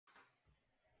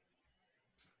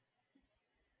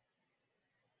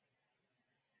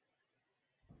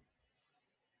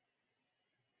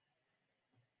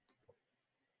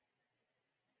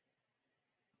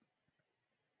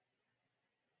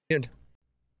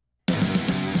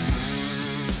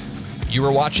You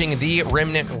are watching The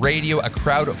Remnant Radio, a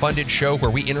crowd-funded show where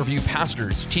we interview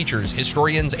pastors, teachers,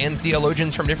 historians, and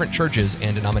theologians from different churches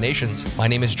and denominations. My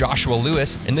name is Joshua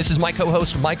Lewis, and this is my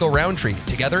co-host, Michael Roundtree.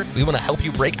 Together, we want to help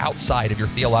you break outside of your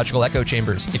theological echo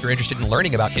chambers. If you're interested in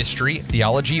learning about history,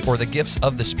 theology, or the gifts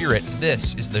of the Spirit,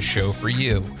 this is the show for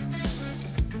you.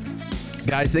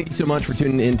 Guys, thank you so much for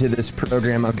tuning into this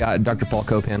program. I've got Dr. Paul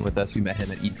Copan with us. We met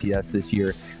him at ETS this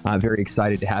year. Very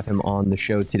excited to have him on the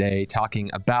show today talking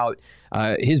about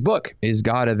his book, Is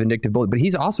God a Vindictive Bully? But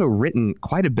he's also written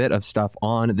quite a bit of stuff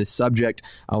on this subject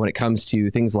when it comes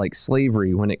to things like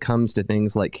slavery, when it comes to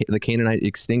things like the Canaanite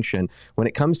extinction, when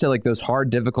it comes to like those hard,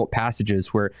 difficult passages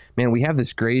where, man, we have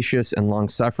this gracious and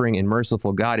long-suffering and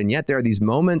merciful God, and yet there are these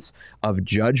moments of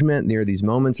judgment, there are these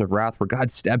moments of wrath where God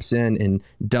steps in and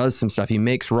does some stuff. He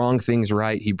makes wrong things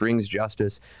right. He brings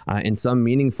justice in some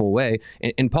meaningful way.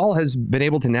 And Paul has been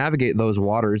able to navigate those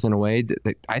waters in a way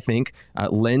that I think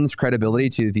lends credibility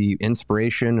to the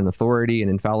inspiration and authority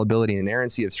and infallibility and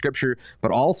inerrancy of Scripture,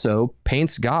 but also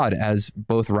paints God as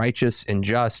both righteous and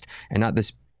just, and not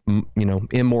this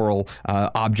immoral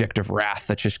object of wrath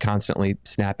that's just constantly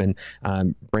snapping,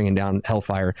 bringing down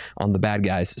hellfire on the bad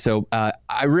guys. So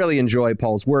I really enjoy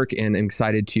Paul's work and am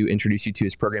excited to introduce you to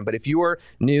his program. But if you are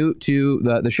new to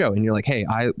the show and you're like, hey,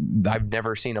 I've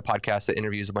never seen a podcast that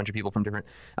interviews a bunch of people from different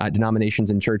denominations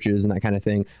and churches and that kind of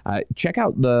thing, check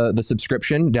out the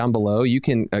subscription down below. You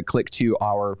can click to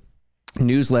our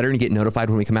newsletter and get notified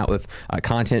when we come out with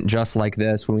content just like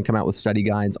this, when we come out with study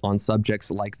guides on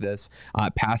subjects like this,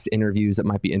 past interviews that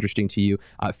might be interesting to you,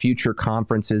 future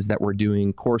conferences that we're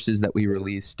doing, courses that we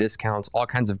release, discounts, all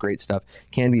kinds of great stuff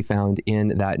can be found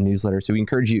in that newsletter. So we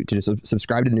encourage you to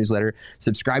subscribe to the newsletter,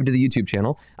 subscribe to the YouTube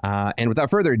channel. And without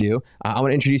further ado, I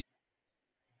want to introduce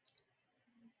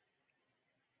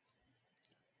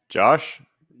Josh,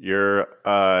 your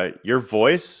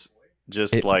voice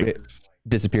just it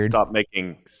disappeared. Stop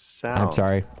making sound. I'm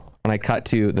sorry. When I cut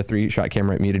to the 3-shot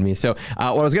camera, it muted me. So what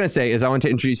I was going to say is I want to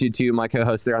introduce you to my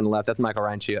co-host there on the left. That's Michael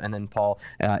Roundtree, and then Paul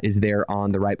is there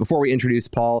on the right. Before we introduce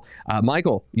Paul,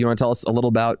 Michael, you want to tell us a little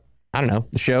about, I don't know,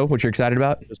 the show, what you're excited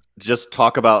about? Just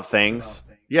talk about things.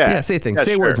 Yeah, say things. Yeah,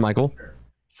 say sure. words, Michael.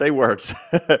 Say words.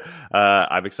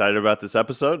 I'm excited about this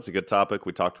episode. It's a good topic.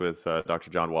 We talked with Dr.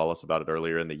 John Wallace about it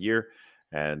earlier in the year,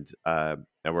 and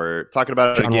we're talking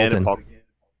about it again.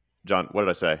 John, what did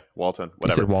I say? Walton,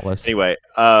 whatever. You said Wallace. Anyway,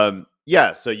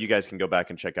 so you guys can go back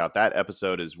and check out that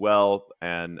episode as well.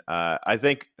 And I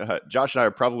think Josh and I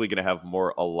are probably going to have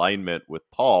more alignment with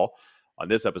Paul on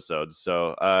this episode.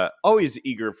 So always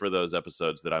eager for those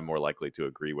episodes that I'm more likely to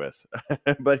agree with.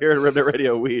 But here at Remnant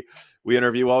Radio, we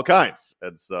interview all kinds,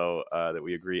 and so that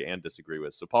we agree and disagree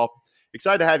with. So Paul,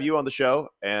 excited to have you on the show.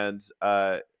 And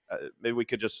maybe we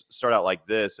could just start out like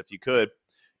this, if you could.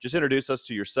 Just introduce us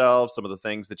to yourself, some of the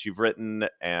things that you've written,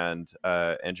 and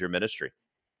your ministry.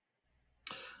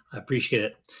 I appreciate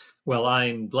it. Well,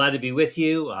 I'm glad to be with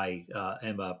you. I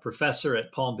am a professor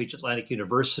at Palm Beach Atlantic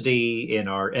University in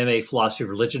our MA Philosophy of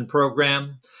Religion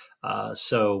program.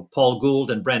 So Paul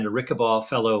Gould and Brandon Rickabaugh,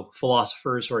 fellow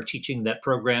philosophers who are teaching that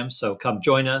program. So come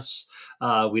join us.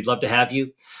 We'd love to have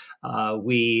you.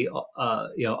 We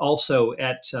also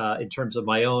in terms of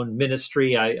my own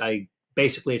ministry, I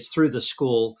basically, it's through the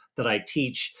school that I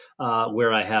teach,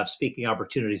 where I have speaking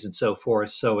opportunities and so forth.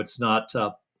 So it's not,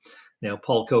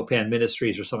 Paul Copan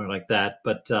Ministries or something like that,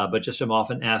 but just I'm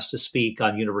often asked to speak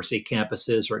on university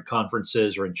campuses or at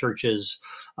conferences or in churches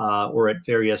or at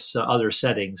various other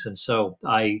settings. And so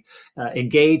I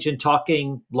engage in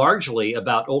talking largely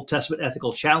about Old Testament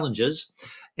ethical challenges.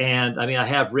 And I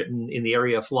have written in the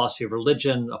area of philosophy of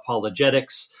religion,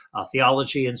 apologetics,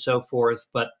 theology, and so forth.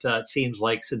 But it seems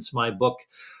like since my book,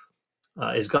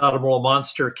 Is God a Moral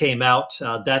Monster, came out,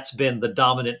 that's been the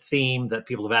dominant theme that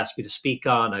people have asked me to speak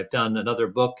on. I've done another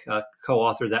book,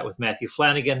 co-authored that with Matthew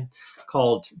Flanagan,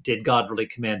 called Did God Really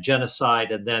Command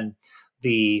Genocide? And then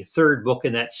the third book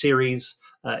in that series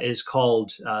is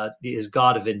called Is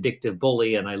God a Vindictive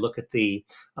Bully? And I look at the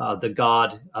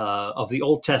God of the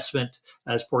Old Testament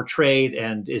as portrayed,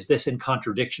 and is this in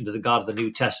contradiction to the God of the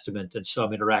New Testament? And so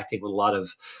I'm interacting with a lot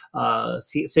of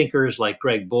thinkers like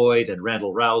Greg Boyd and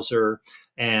Randall Rouser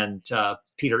and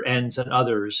Peter Enns and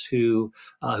others who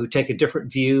take a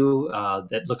different view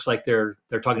that looks like they're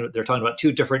talking about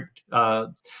two different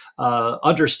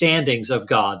understandings of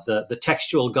God: the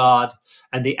textual God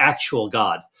and the actual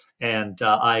God. and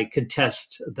I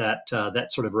contest that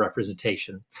that sort of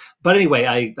representation. But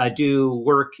anyway, I do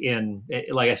work in,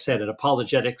 like I said, in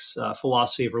apologetics,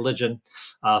 philosophy of religion,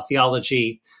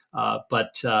 theology.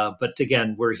 But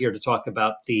again, we're here to talk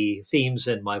about the themes,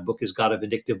 and my book is God, a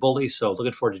Vindictive Bully. So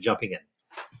looking forward to jumping in.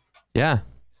 Yeah.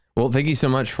 Well, thank you so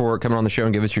much for coming on the show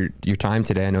and give us your time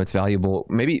today. I know it's valuable.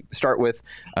 Maybe start with,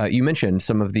 you mentioned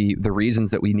some of the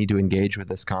reasons that we need to engage with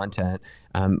this content.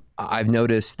 I've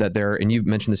noticed that and you've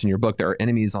mentioned this in your book, there are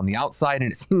enemies on the outside,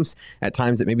 and it seems at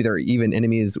times that maybe there are even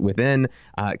enemies within.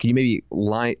 Can you maybe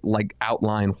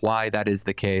outline why that is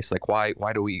the case? Like why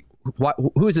do we,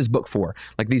 who is this book for?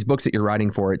 Like these books that you're writing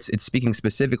for, it's speaking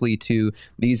specifically to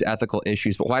these ethical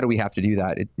issues, but why do we have to do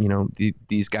that?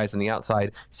 These guys on the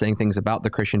outside saying things about the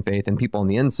Christian faith and people on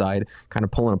the inside kind of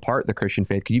pulling apart the Christian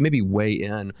faith. Could you maybe weigh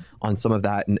in on some of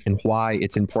that and why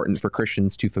it's important for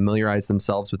Christians to familiarize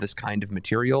themselves with this kind of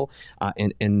material,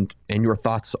 and your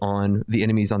thoughts on the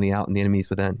enemies on the out and the enemies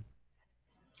within?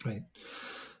 Right.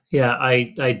 Yeah,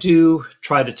 I do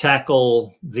try to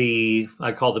tackle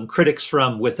I call them critics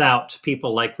from without,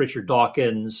 people like Richard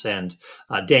Dawkins and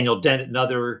Daniel Dennett and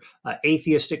other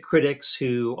atheistic critics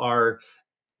who are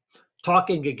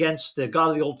talking against the God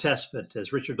of the Old Testament.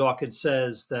 As Richard Dawkins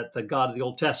says, that the God of the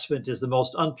Old Testament is the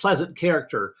most unpleasant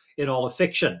character in all of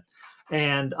fiction.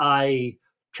 And I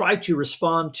try to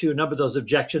respond to a number of those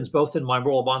objections, both in my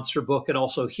Moral Monster book and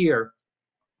also here.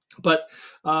 But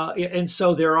and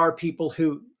so there are people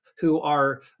who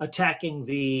are attacking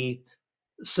the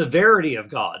severity of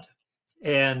God.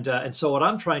 And so what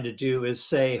I'm trying to do is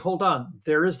say, hold on,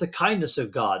 there is the kindness of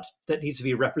God that needs to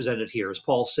be represented here. As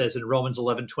Paul says in Romans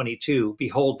 11:22,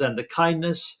 behold then the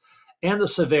kindness and the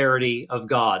severity of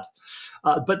God.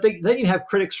 But then you have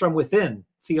critics from within,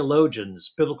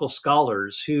 theologians, biblical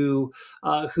scholars who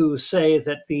say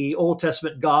that the Old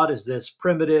Testament God is this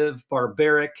primitive,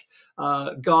 barbaric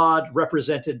God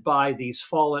represented by these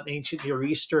fallen ancient Near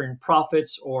Eastern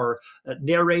prophets or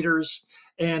narrators.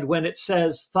 And when it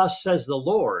says, "Thus says the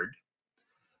Lord,"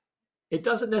 it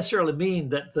doesn't necessarily mean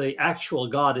that the actual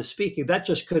God is speaking. That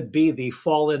just could be the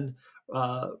fallen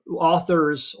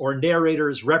authors or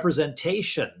narrators'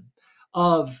 representation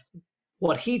of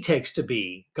what he takes to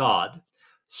be God.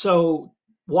 So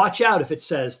watch out if it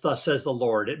says, "Thus says the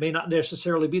Lord." It may not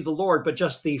necessarily be the Lord, but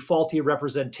just the faulty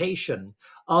representation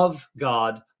of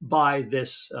God by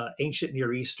this ancient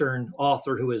Near Eastern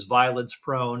author who is violence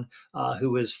prone,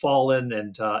 who is fallen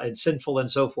and sinful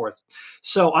and so forth.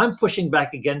 So I'm pushing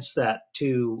back against that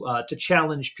to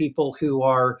challenge people who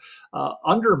are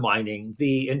undermining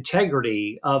the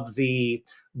integrity of the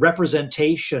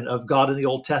representation of God in the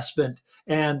Old Testament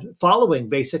and following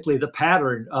basically the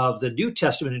pattern of the New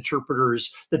Testament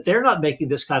interpreters, that they're not making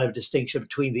this kind of distinction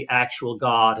between the actual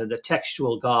God and the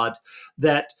textual God.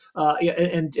 That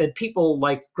and people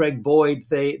like Greg Boyd,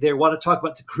 they want to talk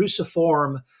about the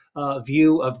cruciform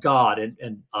view of God,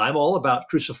 and I'm all about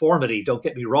cruciformity, don't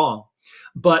get me wrong.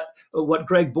 But what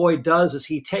Greg Boyd does is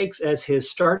he takes as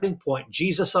his starting point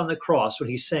Jesus on the cross when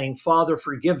he's saying, "Father,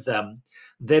 forgive them.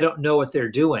 They don't know what they're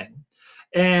doing."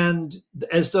 And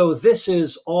as though this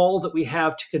is all that we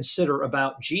have to consider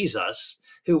about Jesus,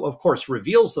 who of course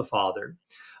reveals the Father.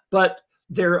 But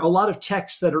there are a lot of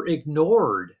texts that are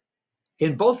ignored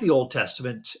in both the Old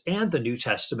Testament and the New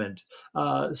Testament.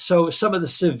 So some of the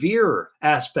severe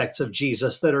aspects of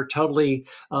Jesus that are totally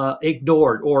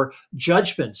ignored, or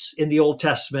judgments in the Old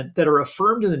Testament that are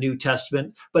affirmed in the New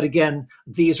Testament. But again,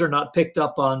 these are not picked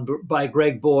up on by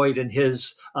Greg Boyd in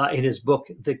his book,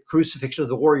 The Crucifixion of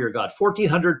the Warrior God.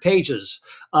 1,400 pages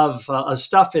of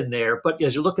stuff in there. But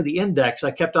as you look at the index,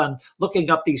 I kept on looking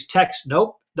up these texts.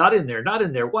 Nope. Not in there, not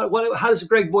in there. How does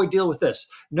Greg Boyd deal with this?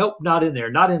 Nope, not in there,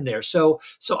 not in there. So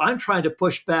I'm trying to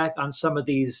push back on some of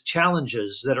these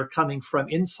challenges that are coming from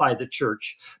inside the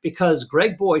church, because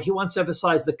Greg Boyd, he wants to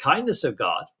emphasize the kindness of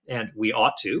God, and we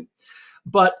ought to,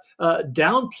 but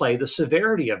downplay the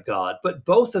severity of God. But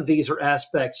both of these are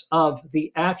aspects of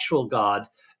the actual God.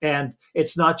 And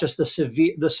it's not just the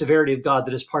severity of God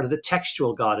that is part of the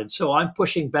textual God. And so I'm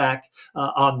pushing back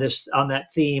on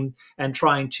that theme, and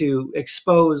trying to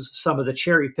expose some of the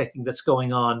cherry picking that's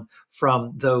going on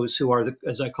from those who are,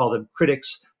 as I call them,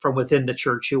 critics from within the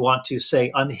church, who want to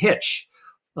say unhitch,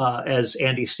 as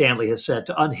Andy Stanley has said,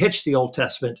 to unhitch the Old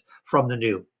Testament from the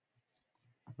New.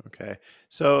 Okay.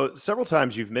 So several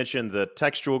times you've mentioned the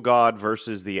textual God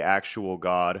versus the actual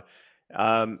God.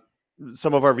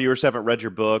 Some of our viewers haven't read your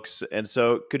books, and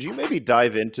so could you maybe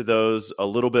dive into those a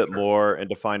little bit more and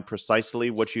define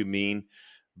precisely what you mean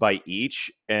by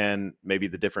each, and maybe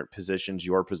the different positions,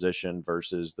 your position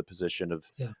versus the position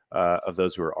of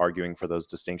those who are arguing for those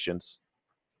distinctions?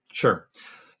 Sure.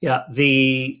 Yeah,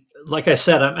 like I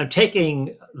said, I'm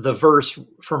taking the verse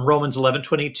from Romans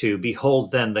 11:22.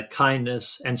 Behold, then the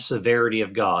kindness and severity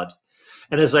of God.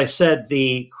 And as I said,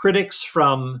 the critics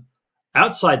from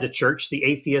outside the church, the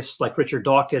atheists like Richard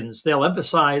Dawkins, they'll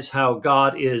emphasize how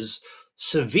God is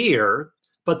severe,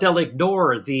 but they'll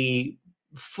ignore the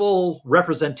full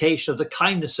representation of the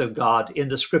kindness of God in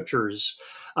the scriptures.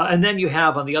 And then you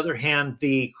have, on the other hand,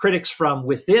 the critics from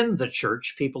within the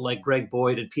church, people like Greg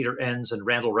Boyd and Peter Enns and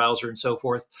Randall Rouser and so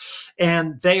forth.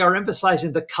 And they are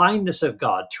emphasizing the kindness of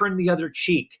God, turn the other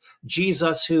cheek.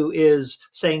 Jesus, who is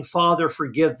saying, Father,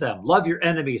 forgive them, love your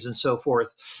enemies and so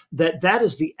forth, that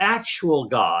is the actual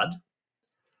God.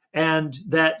 And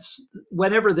that's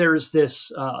whenever there's this,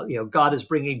 God is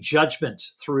bringing judgment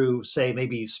through, say,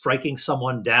 maybe striking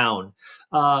someone down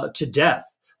to death,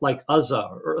 like Uzzah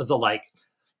or the like.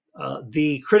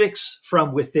 The critics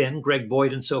from within, Greg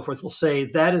Boyd and so forth, will say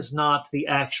that is not the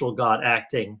actual God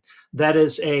acting. That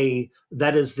is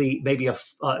maybe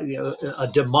a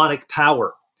demonic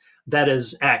power that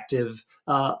is active,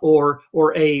 or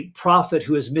a prophet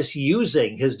who is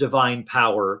misusing his divine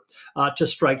power to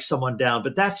strike someone down.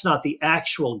 But that's not the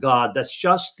actual God. That's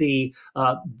just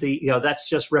that's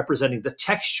just representing the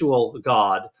textual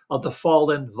God of the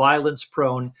fallen,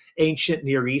 violence-prone, ancient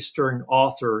Near Eastern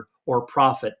author or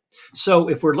prophet. So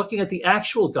if we're looking at the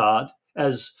actual God,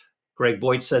 as Greg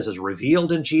Boyd says, is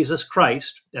revealed in Jesus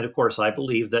Christ, and of course I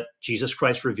believe that Jesus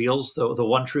Christ reveals the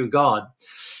one true God.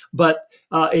 But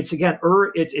it's again,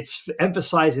 it's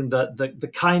emphasizing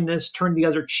the kindness, turn the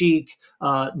other cheek,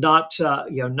 not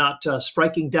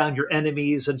striking down your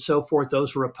enemies and so forth,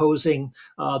 those who are opposing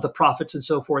the prophets and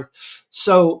so forth.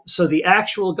 So the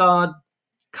actual God,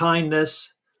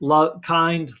 kindness,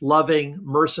 kind, loving,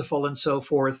 merciful, and so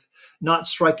forth, not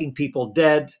striking people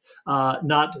dead,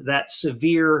 not that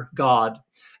severe God.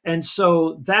 And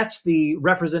so that's the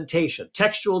representation.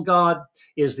 Textual God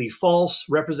is the false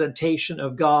representation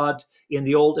of God in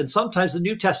the Old and sometimes the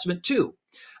New Testament too.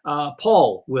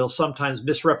 Paul will sometimes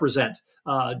misrepresent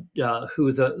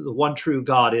who the one true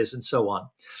God is and so on.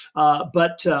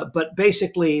 But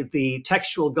basically the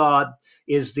textual God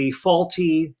is the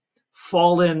faulty,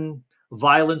 fallen,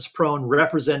 violence-prone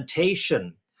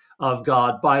representation of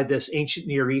God by this ancient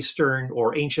Near Eastern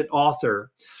or ancient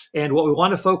author. And what we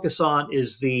want to focus on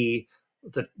is the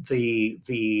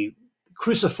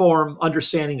cruciform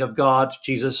understanding of God,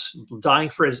 Jesus dying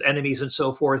for his enemies and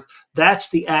so forth. That's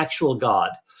the actual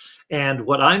God. And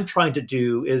what I'm trying to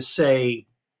do is say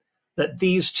that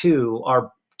these two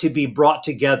are to be brought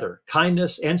together,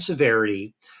 kindness and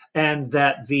severity, and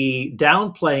that the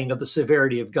downplaying of the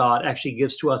severity of God actually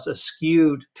gives to us a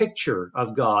skewed picture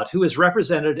of God, who is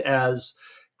represented as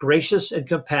gracious and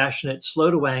compassionate,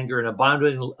 slow to anger, and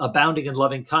abounding in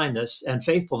loving kindness and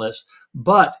faithfulness,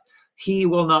 but he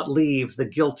will not leave the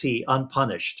guilty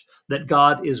unpunished, that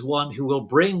God is one who will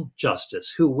bring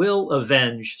justice, who will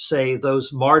avenge, say,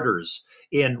 those martyrs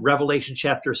in Revelation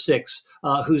chapter 6,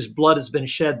 whose blood has been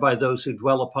shed by those who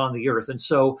dwell upon the earth. And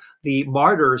so the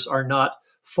martyrs are not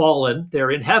fallen,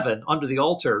 they're in heaven under the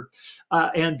altar,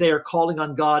 and they are calling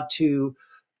on God to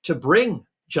bring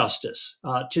justice,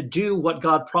 to do what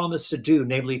God promised to do,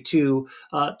 namely to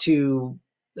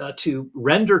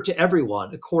render to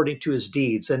everyone according to his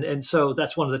deeds. And so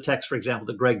that's one of the texts, for example,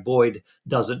 that Greg Boyd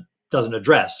doesn't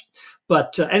address.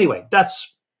 But anyway,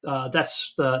 that's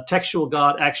the textual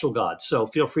God, actual God. So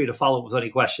feel free to follow up with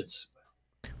any questions.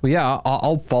 Well, yeah,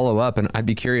 I'll follow up, and I'd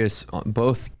be curious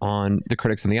both on the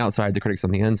critics on the outside, the critics on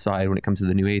the inside, when it comes to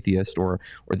the new atheist or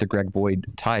the Greg Boyd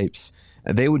types.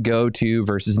 They would go to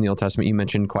verses in the Old Testament. You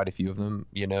mentioned quite a few of them.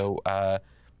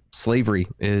 Slavery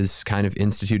is kind of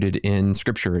instituted in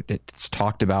Scripture. It's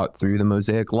talked about through the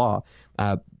Mosaic Law.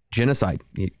 Genocide,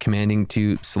 commanding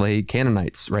to slay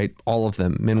Canaanites, right? All of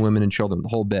them, men, women, and children, the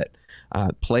whole bit.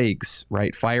 Plagues,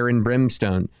 right? Fire and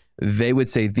brimstone. They would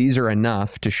say these are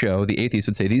enough to show, the atheists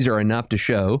would say these are enough to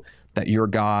show that your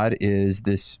God is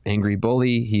this angry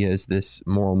bully. He is this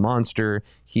moral monster.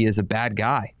 He is a bad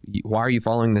guy. Why are you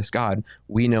following this God?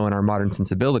 We know in our modern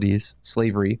sensibilities,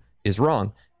 slavery is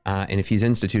wrong. And if he's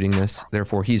instituting this,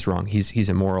 therefore he's wrong. He's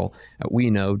immoral. We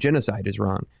know genocide is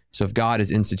wrong. So if God is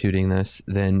instituting this,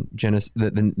 then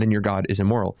your God is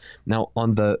immoral. Now,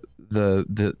 on the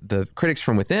critics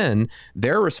from within,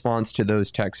 their response to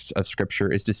those texts of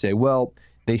Scripture is to say, well,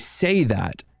 they say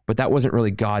that, but that wasn't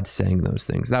really God saying those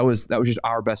things. That was just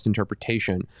our best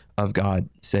interpretation of God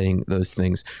saying those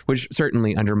things, which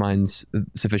certainly undermines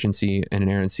sufficiency and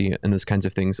inerrancy and those kinds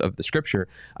of things of the Scripture.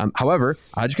 However,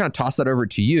 I just kind of toss that over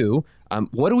to you.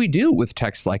 What do we do with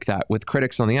texts like that, with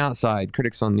critics on the outside,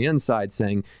 critics on the inside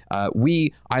saying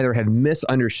we either have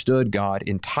misunderstood God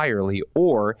entirely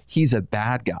or he's a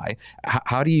bad guy?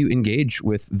 How do you engage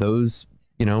with those,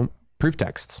 proof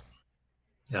texts?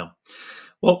 Yeah.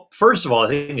 Well, first of all, I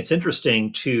think it's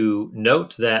interesting to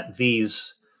note that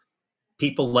these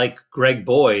people like Greg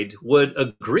Boyd would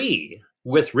agree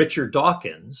with Richard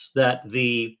Dawkins that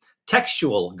the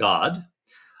textual God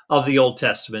of the Old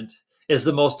Testament is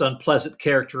the most unpleasant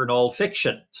character in all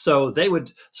fiction. So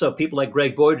people like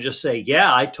Greg Boyd would just say,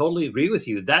 yeah, I totally agree with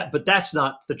you, but that's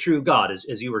not the true God,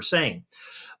 as you were saying.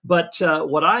 But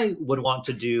what I would want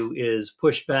to do is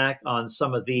push back on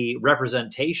some of the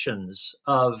representations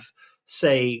of,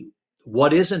 say,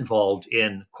 what is involved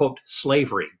in, quote,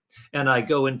 slavery. And I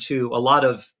go into a lot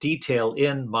of detail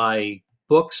in my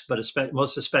books, but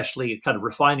most especially kind of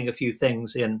refining a few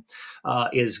things in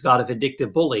Is God a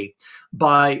Vindictive Bully,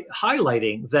 by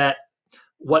highlighting that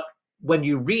when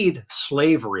you read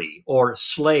slavery or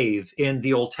slave in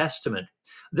the Old Testament,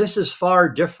 this is far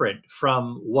different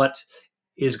from what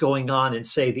is going on in,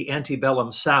 say, the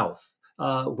antebellum South,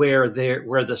 where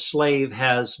the slave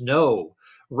has no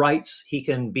rights. He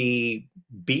can be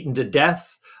beaten to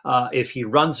death. If he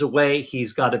runs away,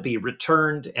 he's got to be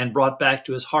returned and brought back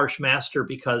to his harsh master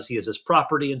because he is his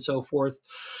property and so forth.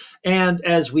 And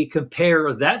as we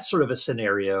compare that sort of a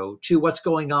scenario to what's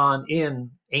going on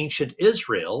in ancient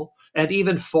Israel, and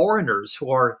even foreigners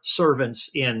who are servants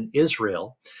in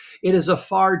Israel, it is a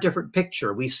far different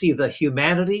picture. We see the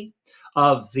humanity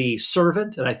of the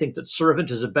servant, and I think that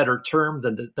servant is a better term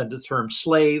than the term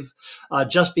slave,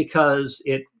 just because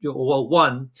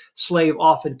slave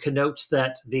often connotes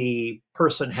that the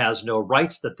person has no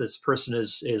rights, that this person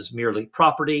is merely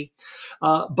property.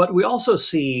 But we also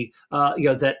see,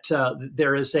 that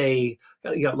there is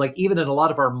like even in a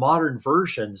lot of our modern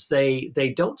versions,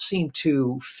 they don't seem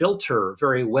to filter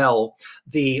very well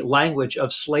the language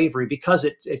of slavery because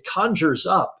it conjures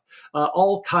up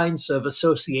all kinds of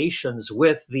associations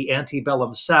with the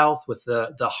antebellum South, with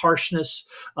the harshness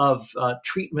of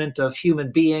treatment of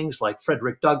human beings, like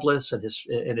Frederick Douglass and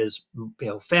his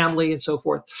family and so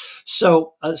forth.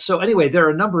 So anyway, there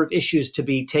are a number of issues to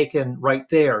be taken right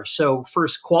there. So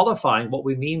first, qualifying what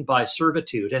we mean by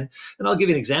servitude, and I'll give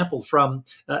you an example from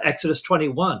Exodus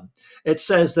 21. It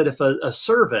says that if a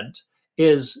servant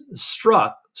is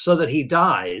struck so that he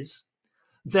dies,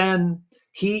 then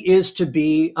he is to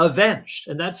be avenged.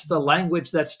 And that's the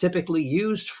language that's typically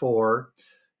used for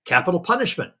capital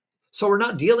punishment. So we're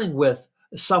not dealing with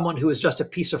someone who is just a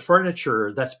piece of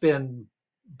furniture that's been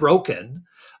broken.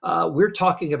 We're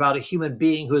talking about a human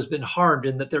being who has been harmed,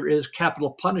 and that there is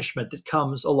capital punishment that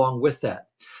comes along with that.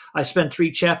 I spent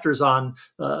 3 chapters on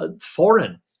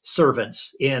foreign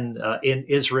servants in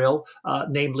Israel,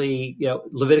 namely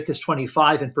Leviticus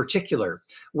 25 in particular,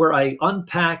 where I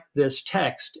unpack this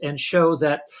text and show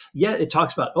that, it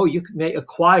talks about, you may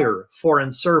acquire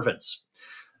foreign servants.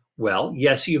 Well,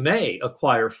 yes, you may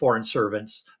acquire foreign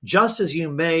servants, just as you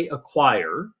may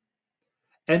acquire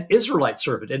an Israelite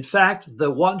servant. In fact,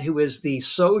 the one who is the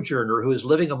sojourner who is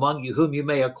living among you, whom you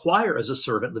may acquire as a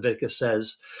servant, Leviticus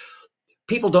says,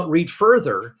 people don't read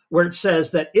further where it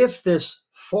says that if this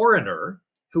foreigner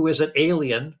who is an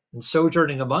alien and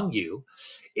sojourning among you,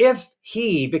 if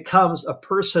he becomes a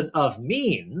person of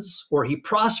means or he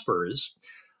prospers,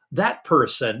 that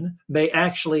person may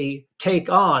actually take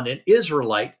on an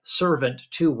Israelite servant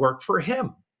to work for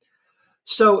him.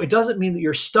 So it doesn't mean that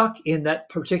you're stuck in that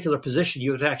particular position.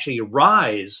 You have to actually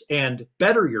rise and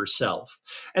better yourself.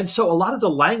 And so a lot of the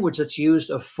language that's used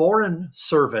of foreign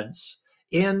servants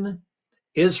in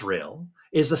Israel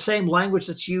is the same language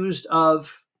that's used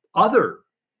of other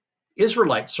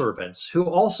Israelite servants who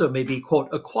also may be, quote,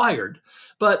 acquired,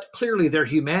 but clearly their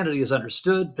humanity is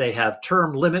understood. They have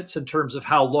term limits in terms of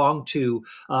how long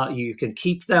you can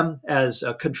keep them as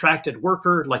a contracted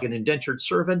worker, like an indentured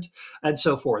servant, and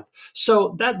so forth.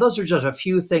 So those are just a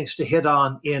few things to hit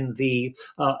on in the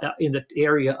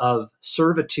area of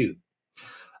servitude.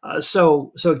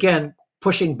 So again,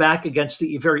 pushing back against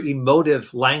the very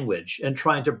emotive language and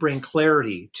trying to bring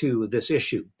clarity to this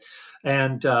issue.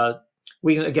 And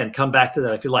we can, again, come back to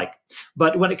that if you like.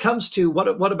 But when it comes to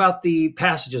what about the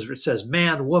passages where it says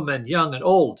man, woman, young, and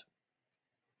old?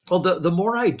 Well, the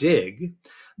more I dig,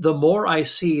 the more I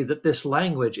see that this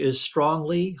language is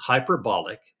strongly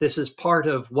hyperbolic. This is part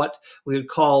of what we would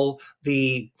call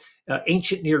the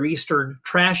ancient Near Eastern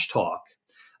trash talk.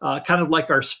 kind of like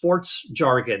our sports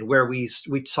jargon, where we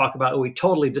talk about, oh, we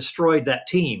totally destroyed that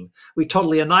team. We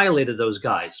totally annihilated those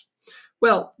guys.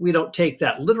 Well, we don't take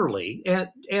that literally.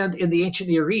 And in the ancient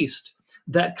Near East,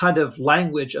 that kind of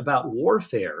language about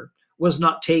warfare was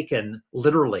not taken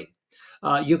literally.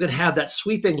 You can have that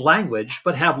sweeping language,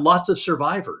 but have lots of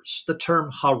survivors. The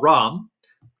term haram,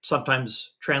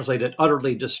 sometimes translated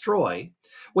utterly destroy,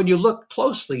 when you look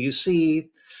closely, you see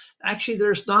actually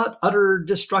there's not utter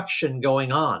destruction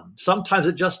going on. Sometimes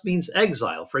it just means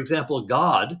exile. For example,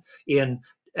 God in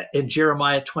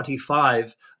Jeremiah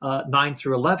 25, 9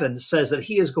 through 11 says that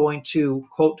he is going to,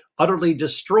 quote, utterly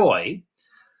destroy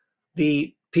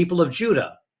the people of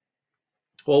Judah.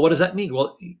 Well, what does that mean?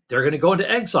 Well, they're going to go into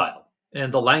exile.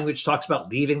 And the language talks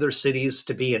about leaving their cities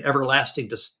to be an everlasting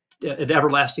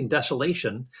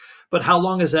desolation. But how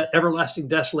long is that everlasting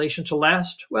desolation to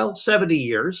last? Well, 70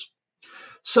 years.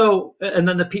 So, and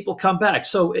then the people come back.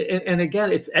 So, and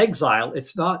again, it's exile.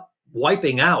 It's not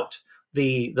wiping out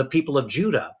the people of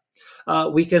Judah.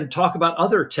 We can talk about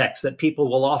other texts that people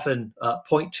will often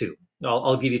point to.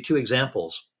 I'll give you two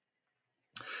examples.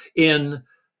 In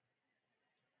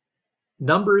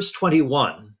Numbers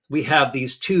 21, we have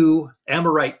these two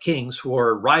Amorite kings who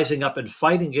are rising up and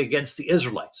fighting against the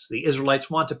Israelites. The Israelites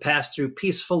want to pass through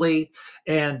peacefully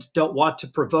and don't want to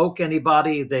provoke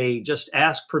anybody. They just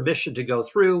ask permission to go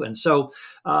through. And so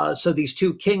these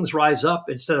two kings rise up.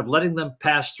 Instead of letting them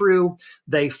pass through,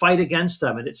 they fight against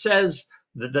them. And it says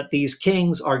that these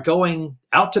kings are going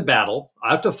out to battle,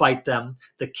 out to fight them,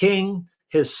 the king,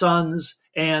 his sons,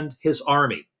 and his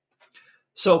army.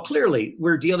 So clearly,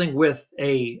 we're dealing with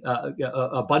a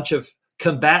bunch of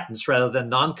combatants rather than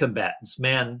non-combatants.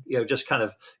 Man, just kind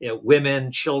of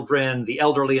women, children, the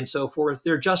elderly, and so forth.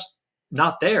 They're just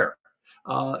not there.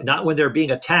 Not when they're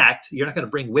being attacked. You're not going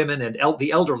to bring women and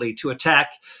the elderly to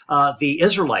attack the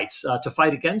Israelites to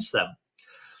fight against them.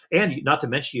 And not to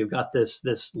mention, you've got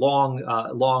this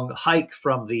long hike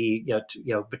from the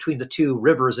between the two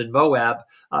rivers in Moab,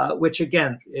 which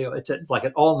again, it's like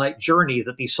an all-night journey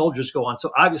that these soldiers go on. So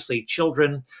obviously,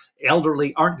 children,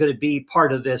 elderly aren't going to be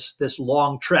part of this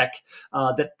long trek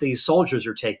that these soldiers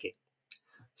are taking.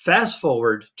 Fast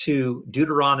forward to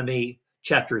Deuteronomy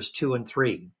chapters 2 and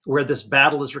 3, where this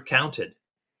battle is recounted.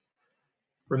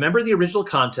 Remember the original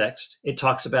context. It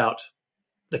talks about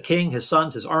the king, his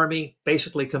sons, his army,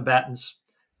 basically combatants.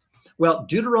 Well,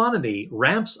 Deuteronomy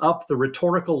ramps up the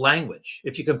rhetorical language.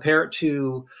 If you compare it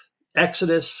to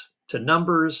Exodus, to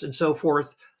Numbers, and so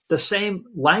forth, the same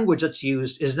language that's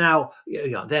used is now,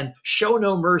 then show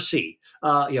no mercy,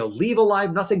 leave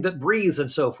alive nothing that breathes, and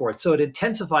so forth. So it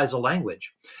intensifies the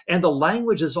language. And the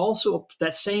language is also,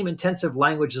 that same intensive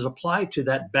language is applied to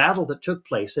that battle that took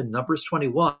place in Numbers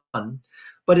 21.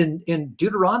 But in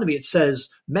Deuteronomy, it says,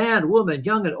 man, woman,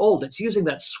 young and old. It's using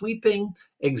that sweeping,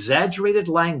 exaggerated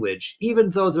language, even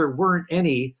though there weren't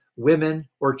any women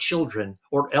or children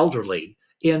or elderly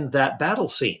in that battle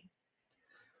scene.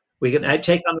 We can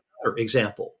take on another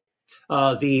example.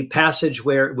 The passage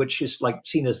which is like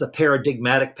seen as the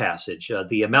paradigmatic passage,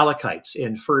 the Amalekites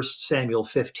in 1 Samuel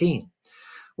 15.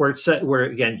 Where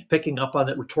again, picking up on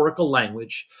that rhetorical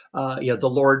language, the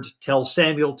Lord tells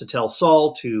Samuel to tell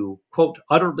Saul to, quote,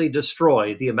 utterly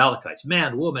destroy the Amalekites,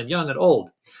 man, woman, young and old.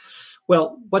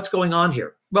 Well, what's going on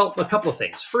here? Well, a couple of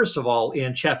things. First of all,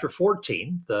 in chapter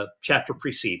 14, the chapter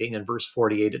preceding, in verse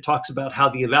 48, it talks about how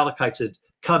the Amalekites had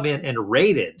come in and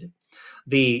raided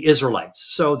the Israelites.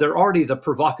 So they're already the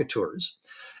provocateurs.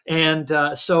 And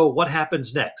so what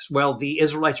happens next? Well, the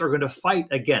Israelites are going to fight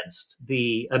against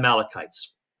the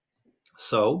Amalekites.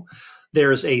 So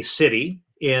there's a city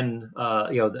in,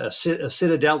 a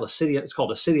citadel, a city, it's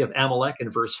called a city of Amalek in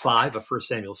verse 5 of 1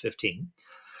 Samuel 15.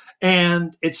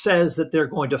 And it says that they're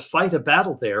going to fight a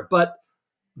battle there, but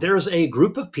there's a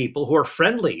group of people who are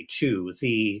friendly to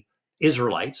the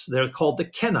Israelites. They're called the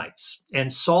Kenites.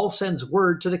 And Saul sends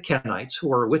word to the Kenites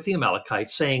who are with the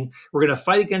Amalekites saying, we're going to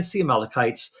fight against the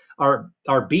Amalekites. Our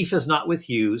beef is not with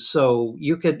you. So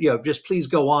you could, just please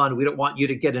go on. We don't want you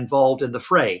to get involved in the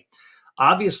fray.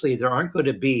 Obviously, there aren't going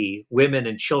to be women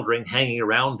and children hanging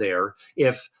around there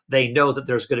if they know that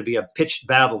there's going to be a pitched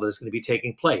battle that is going to be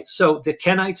taking place. So the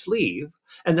Kenites leave,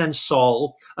 and then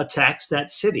Saul attacks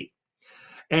that city.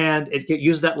 And it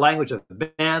uses that language of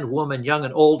man, woman, young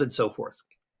and old, and so forth.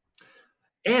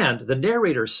 And the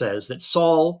narrator says that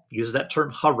Saul, uses that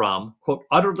term haram, quote,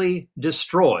 utterly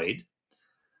destroyed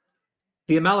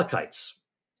the Amalekites.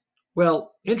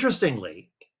 Well, interestingly,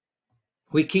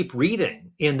 we keep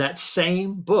reading in that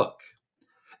same book.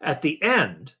 At the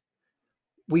end,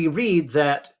 we read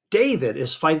that David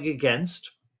is fighting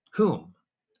against whom?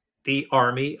 the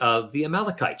army of the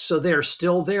Amalekites. So they're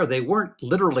still there. They weren't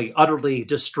literally utterly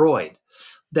destroyed,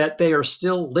 that they are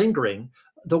still lingering.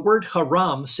 The word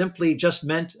haram simply just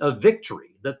meant a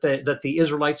victory, that the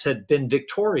Israelites had been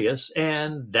victorious,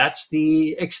 and that's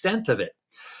the extent of it.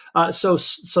 So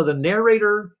the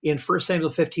narrator in 1 Samuel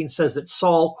 15 says that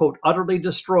Saul, quote, utterly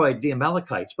destroyed the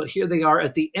Amalekites. But here they are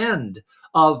at the end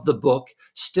of the book,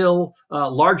 still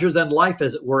larger than life,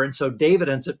 as it were. And so David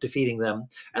ends up defeating them.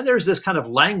 And there's this kind of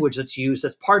language that's used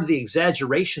that's part of the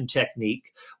exaggeration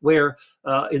technique, where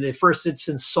in the first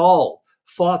instance, Saul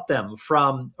fought them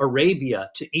from Arabia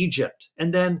to Egypt.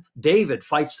 And then David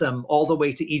fights them all the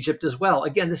way to Egypt as well.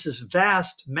 Again, this is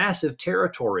vast, massive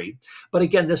territory. But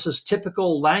again, this is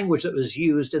typical language that was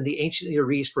used in the ancient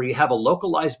Near East, where you have a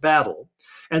localized battle.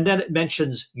 And then it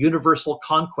mentions universal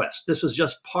conquest. This was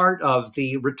just part of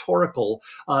the rhetorical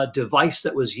device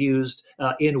that was used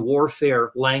in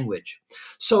warfare language.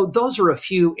 So those are a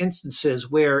few instances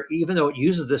where, even though it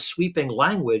uses this sweeping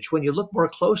language, when you look more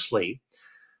closely,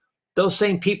 those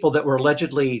same people that were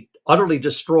allegedly utterly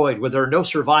destroyed, where there are no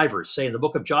survivors, say in the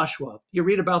book of Joshua, you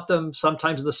read about them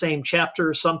sometimes in the same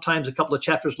chapter, sometimes a couple of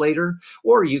chapters later,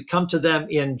 or you come to them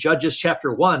in Judges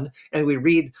chapter 1, and we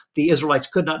read the Israelites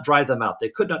could not drive them out. They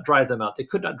could not drive them out. They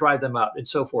could not drive them out, and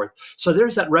so forth. So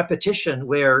there's that repetition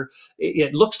where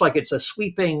it looks like it's a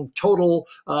sweeping, total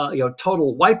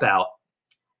wipeout,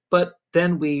 but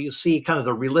then we see kind of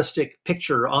the realistic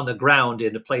picture on the ground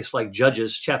in a place like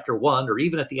Judges chapter 1, or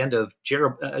even at the end of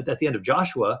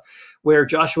Joshua, where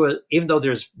Joshua, even though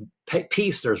there's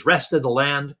peace, there's rest in the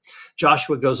land,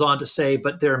 Joshua goes on to say,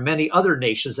 but there are many other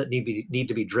nations that need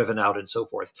to be driven out, and so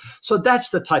forth. So that's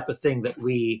the type of thing that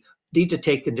we need to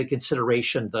take into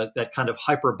consideration, that kind of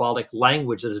hyperbolic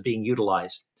language that is being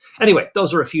utilized. Anyway,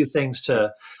 those are a few things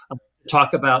to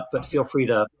talk about, but feel free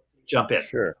to jump in.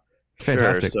 Sure. It's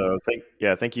fantastic. Sure.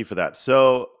 So thank you for that.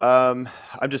 So I'm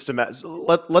just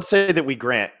let's say that we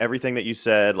grant everything that you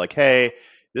said, like, hey,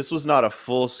 this was not a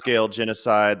full-scale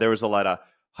genocide. There was a lot of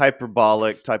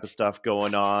hyperbolic type of stuff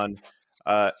going on.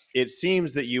 It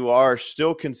seems that you are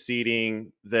still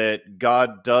conceding that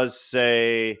God does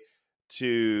say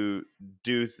to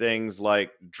do things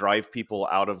like drive people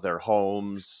out of their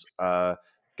homes.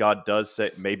 God does say,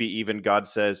 maybe even God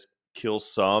says, kill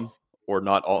some, or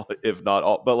not all, if not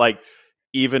all, but like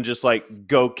even just like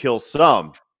go kill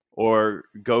some or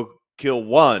go kill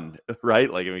one,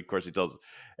 right? Like, I mean, of course he tells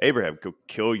Abraham, go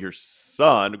kill your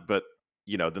son, but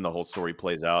then the whole story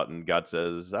plays out and God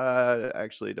says,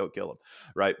 actually don't kill him,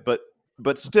 right?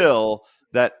 But still,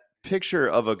 that picture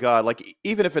of a God, like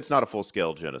even if it's not a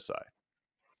full-scale genocide,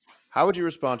 how would you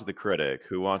respond to the critic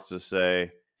who wants to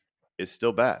say it's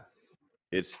still bad?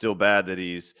 It's still bad that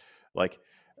he's like,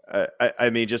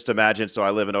 I mean, just imagine. So I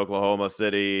live in Oklahoma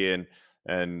City, and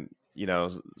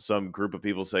some group of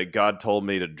people say, God told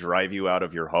me to drive you out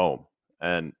of your home,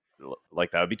 and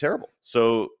like that would be terrible.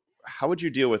 So how would you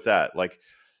deal with that? Like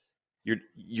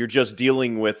you're just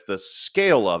dealing with the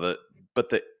scale of it, but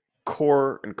the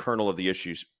core and kernel of the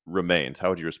issues remains. How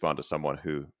would you respond to someone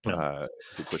who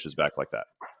pushes back like that?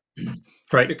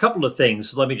 Right. A couple of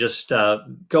things. Let me just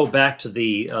go back to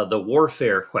the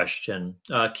warfare question.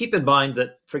 Keep in mind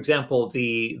that, for example,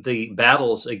 the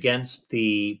battles against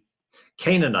the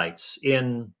Canaanites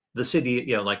in the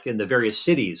city, like in the various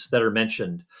cities that are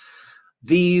mentioned,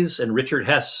 these, and Richard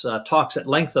Hess talks at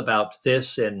length about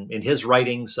this in his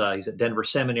writings. He's at Denver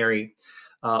Seminary,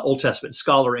 Old Testament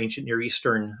scholar, ancient Near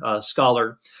Eastern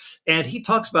scholar, and he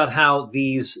talks about how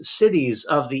these cities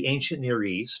of the ancient Near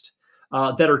East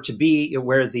that are to be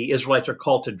where the Israelites are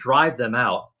called to drive them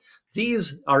out.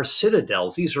 These are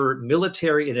citadels. These are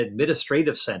military and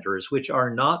administrative centers, which are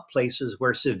not places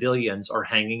where civilians are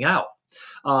hanging out.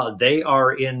 They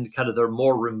are in kind of the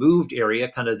more removed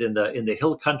area, kind of in the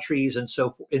hill countries and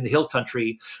so in the hill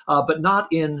country, but not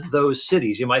in those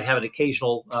cities. You might have an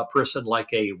occasional person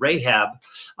like a Rahab,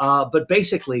 but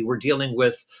basically we're dealing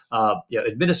with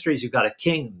administrators. You've got a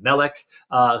king, Melech,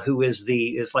 who is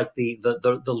like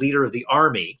the leader of the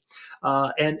army.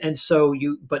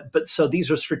 So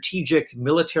these are strategic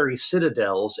military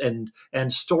citadels and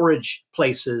storage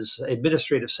places,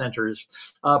 administrative centers,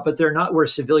 but they're not where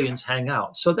civilians hang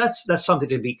out. So that's something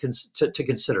to be to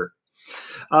consider.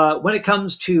 When it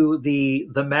comes to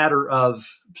the matter of,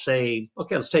 say,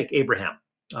 okay, let's take Abraham.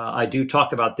 I do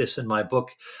talk about this in my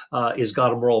book, Is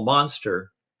God a Moral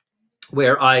Monster?,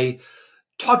 where I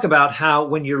talk about how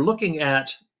when you're looking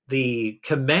at the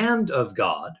command of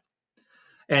God,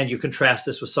 and you contrast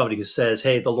this with somebody who says,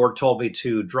 hey, the Lord told me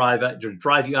to drive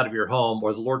you out of your home,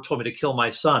 or the Lord told me to kill my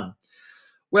son.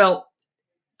 Well,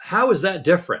 how is that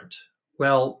different?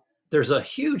 Well, there's a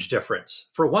huge difference.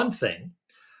 For one thing,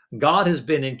 God has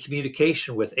been in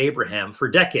communication with Abraham for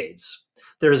decades.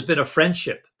 There has been a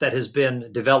friendship that has been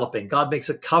developing. God makes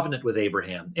a covenant with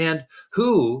Abraham. And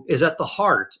who is at the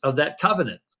heart of that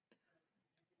covenant?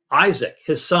 Isaac,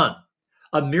 his son,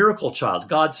 a miracle child.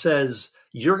 God says,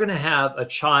 you're going to have a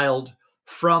child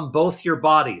from both your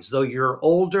bodies. Though you're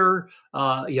older,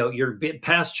 you're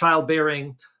past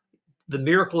childbearing, the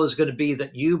miracle is going to be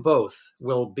that you both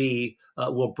will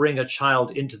bring a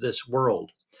child into this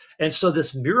world. And so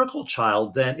this miracle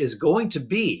child then is going to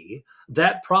be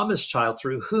that promised child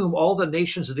through whom all the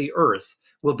nations of the earth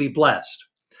will be blessed.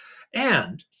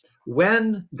 And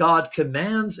when God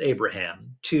commands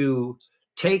Abraham to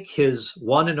take his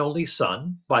one and only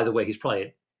son, by the way,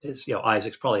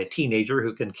 Isaac's probably a teenager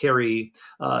who can carry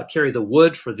the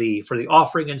wood for the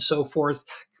offering and so forth.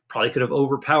 Probably could have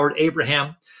overpowered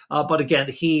Abraham. But again,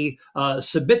 he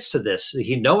submits to this,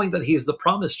 knowing that he's the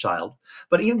promised child.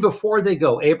 But even before they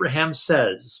go, Abraham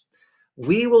says,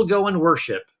 we will go and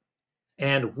worship,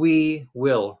 and we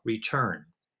will return.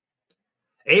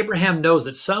 Abraham knows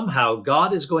that somehow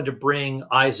God is going to bring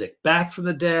Isaac back from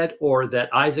the dead, or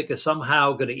that Isaac is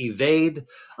somehow going to evade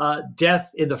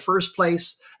death in the first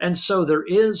place. And so there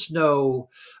is no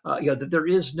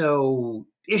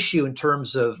issue in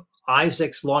terms of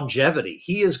Isaac's longevity.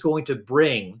 He is going to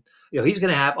bring, he's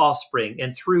going to have offspring,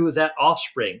 and through that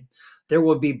offspring, there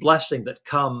will be blessing that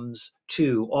comes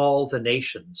to all the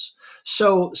nations.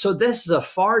 So this is a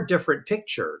far different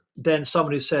picture than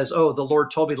someone who says, oh, the Lord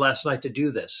told me last night to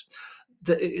do this.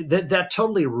 That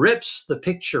totally rips the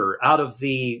picture out of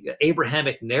the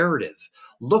Abrahamic narrative.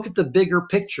 Look at the bigger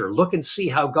picture. Look and see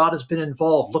how God has been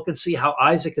involved. Look and see how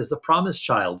Isaac is the promised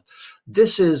child.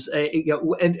 This is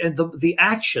the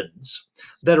actions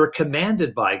that are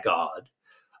commanded by God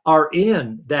are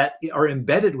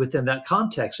embedded within that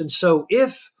context. And so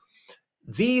if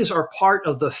these are part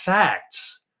of the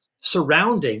facts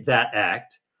surrounding that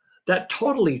act, that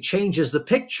totally changes the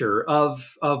picture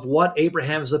of what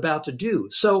Abraham is about to do.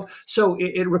 So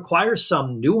it requires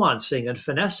some nuancing and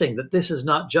finessing, that this is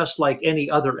not just like any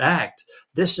other act.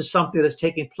 This is something that is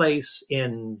taking place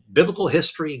in biblical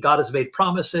history. God has made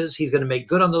promises. He's going to make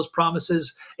good on those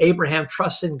promises. Abraham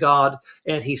trusts in God,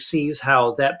 and he sees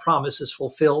how that promise is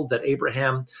fulfilled, that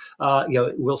Abraham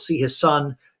will see his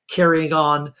son carrying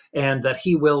on, and that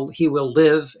he will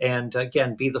live and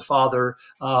again be the father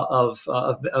of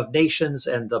nations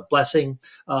and the blessing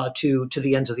to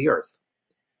the ends of the earth.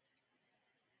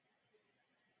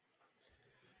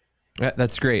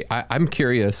 That's great. I'm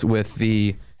curious with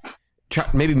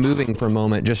maybe moving for a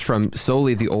moment just from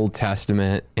solely the Old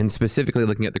Testament and specifically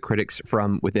looking at the critics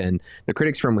from within. The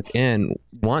critics from within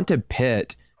want to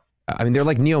pit, they're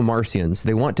like neo-Marcians.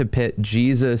 They want to pit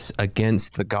Jesus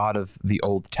against the God of the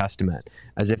Old Testament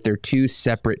as if they're two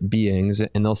separate beings.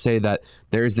 And they'll say that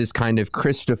there's this kind of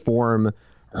Christiform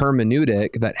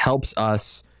hermeneutic that helps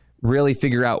us really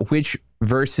figure out which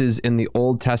verses in the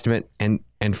Old Testament and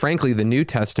frankly, the New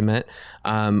Testament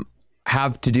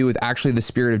have to do with actually the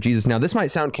Spirit of Jesus. Now, this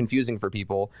might sound confusing for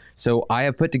people. So I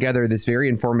have put together this very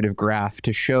informative graph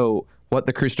to show what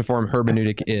the cruciform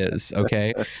hermeneutic is,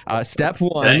 okay? Step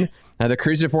one, the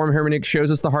cruciform hermeneutic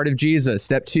shows us the heart of Jesus.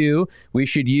 Step two, we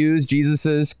should use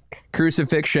Jesus's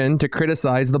crucifixion to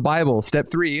criticize the Bible. Step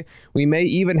three, we may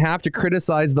even have to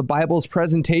criticize the Bible's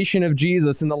presentation of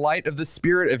Jesus in the light of the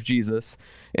Spirit of Jesus.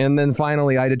 And then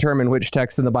finally, I determine which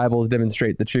texts in the Bible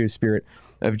demonstrate the true Spirit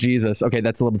of Jesus. Okay,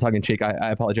 that's a little tongue-in-cheek.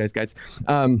 I apologize, guys.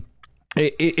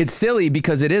 It's silly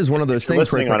because it is one of those things.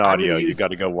 Listening on audio, you got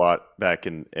to go back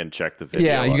and check the video.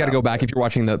 Yeah, you got to go back if you're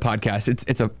watching the podcast.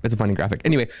 It's a funny graphic.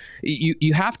 Anyway,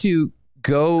 you have to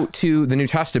go to the New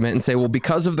Testament and say, well,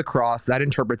 because of the cross, that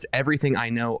interprets everything I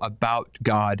know about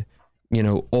God.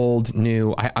 Old,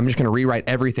 new. I'm just going to rewrite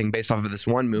everything based off of this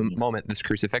one moment, this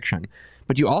crucifixion.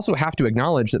 But you also have to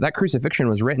acknowledge that crucifixion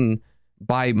was written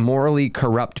by morally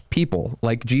corrupt people.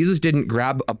 Like, Jesus didn't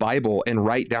grab a Bible and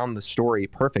write down the story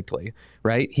perfectly,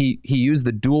 right? He used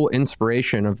the dual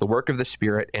inspiration of the work of the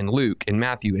Spirit in Luke and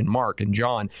Matthew and Mark and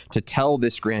John to tell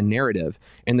this grand narrative.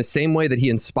 In the same way that he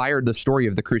inspired the story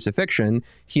of the crucifixion,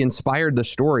 he inspired the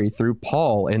story through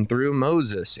Paul and through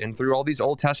Moses and through all these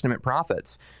Old Testament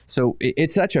prophets. So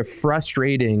it's such a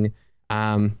frustrating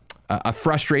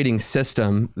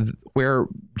system where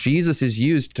Jesus is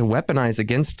used to weaponize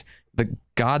against the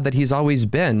God that he's always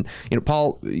been.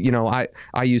 Paul,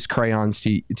 I use crayons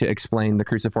to explain the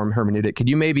cruciform hermeneutic. Could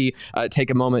you maybe take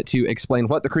a moment to explain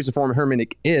what the cruciform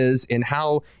hermeneutic is and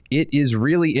how it is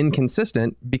really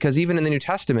inconsistent? Because even in the New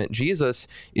Testament, Jesus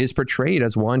is portrayed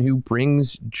as one who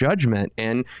brings judgment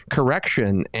and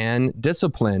correction and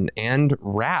discipline and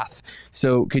wrath.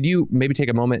 So could you maybe take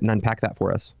a moment and unpack that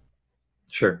for us?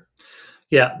 Sure.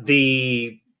 Yeah,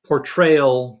 the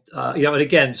portrayal, and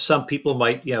again, some people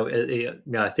might,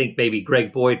 I think maybe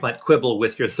Greg Boyd might quibble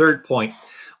with your third point,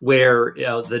 where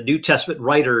the New Testament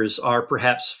writers are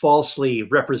perhaps falsely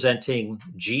representing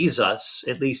Jesus,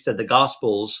 at least in the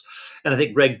Gospels. And I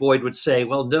think Greg Boyd would say,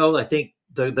 well, no, I think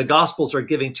the Gospels are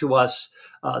giving to us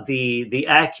the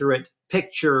accurate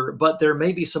picture, but there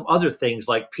may be some other things,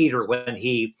 like Peter when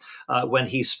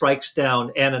he strikes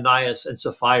down Ananias and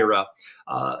Sapphira.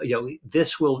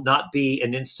 This will not be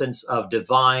an instance of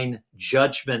divine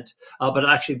judgment, but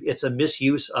actually it's a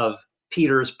misuse of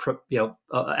Peter's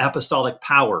apostolic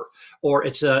power, or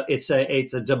it's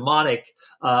a demonic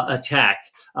attack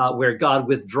where God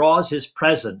withdraws his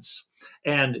presence,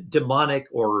 and demonic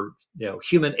or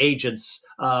human agents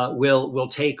will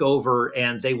take over,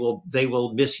 and they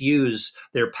will misuse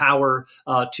their power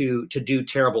to do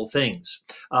terrible things,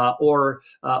 or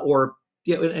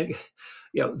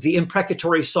the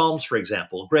imprecatory Psalms, for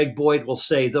example. Greg Boyd will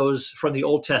say those from the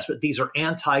Old Testament, these are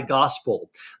anti-gospel.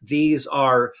 These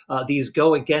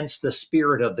go against the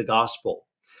spirit of the gospel.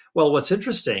 Well, what's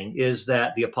interesting is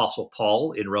that the Apostle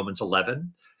Paul in Romans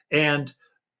 11 and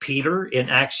Peter in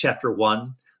Acts chapter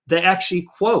 1, they actually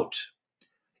quote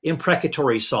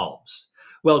imprecatory Psalms.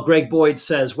 Well, Greg Boyd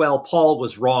says, well, Paul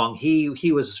was wrong.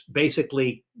 He was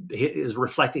basically is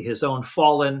reflecting his own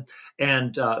fallen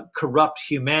and corrupt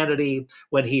humanity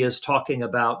when he is talking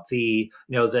about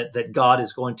that God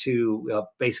is going to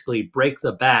basically break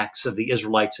the backs of the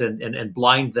Israelites and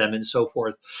blind them and so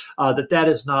forth. That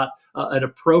is not an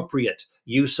appropriate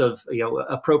use of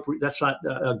that's not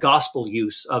a gospel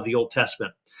use of the Old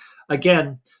Testament.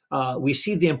 Again, we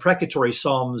see the imprecatory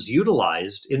Psalms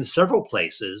utilized in several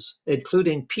places,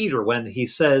 including Peter when he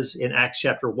says in Acts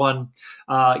chapter 1,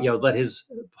 let his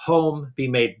home be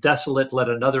made desolate, let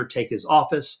another take his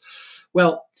office.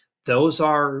 Well, those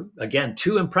are, again,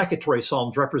 two imprecatory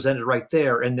Psalms represented right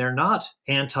there, and they're not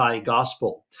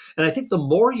anti-gospel. And I think the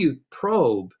more you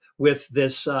probe with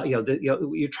this,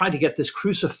 you're trying to get this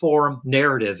cruciform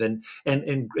narrative, and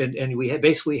we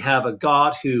basically have a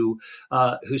God who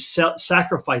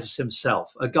sacrifices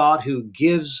himself, a God who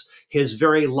gives his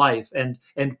very life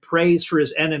and prays for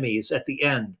his enemies at the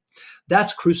end.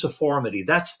 That's cruciformity.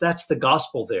 That's the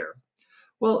gospel there.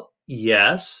 Well,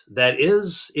 yes, that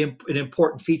is an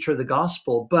important feature of the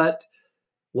gospel, but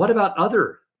what about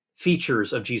other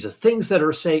features of Jesus? Things that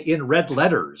are, say, in red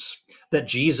letters that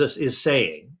Jesus is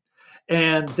saying,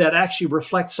 and that actually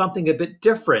reflects something a bit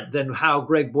different than how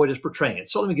Greg Boyd is portraying it.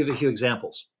 So let me give you a few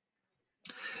examples.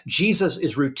 Jesus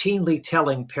is routinely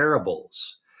telling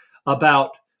parables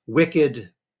about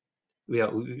wicked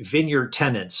vineyard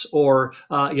tenants or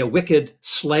wicked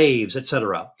slaves,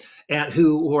 etc., and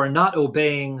who are not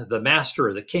obeying the master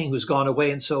or the king who's gone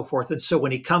away and so forth. And so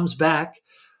when he comes back,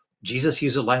 Jesus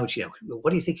uses language,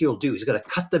 what do you think he'll do? He's going to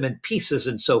cut them in pieces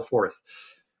and so forth.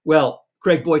 Well,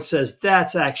 Greg Boyd says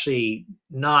that's actually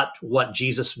not what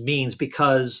Jesus means,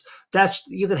 because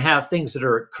you can have things that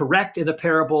are correct in a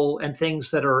parable and things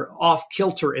that are off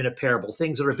kilter in a parable,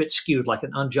 things that are a bit skewed, like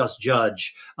an unjust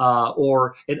judge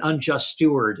or an unjust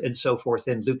steward and so forth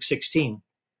in Luke 16.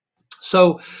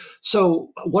 So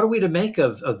what are we to make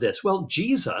of this? Well,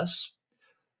 Jesus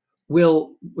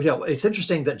will, it's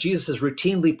interesting that Jesus is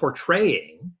routinely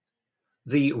portraying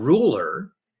the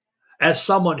ruler as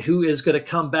someone who is going to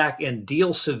come back and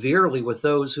deal severely with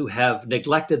those who have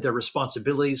neglected their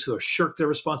responsibilities, who have shirked their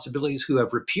responsibilities, who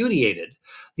have repudiated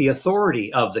the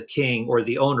authority of the king or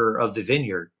the owner of the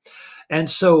vineyard. And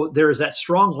so there is that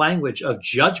strong language of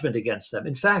judgment against them.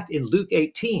 In fact, in Luke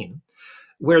 18,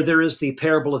 where there is the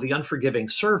parable of the unforgiving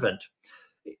servant,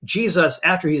 Jesus,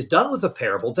 after he's done with the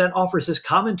parable, then offers his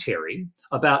commentary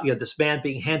about this man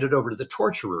being handed over to the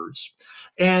torturers.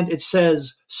 And it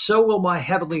says, so will my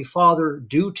heavenly Father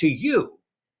do to you,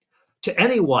 to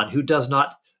anyone who does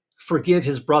not forgive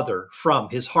his brother from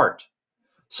his heart.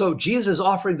 So Jesus is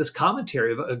offering this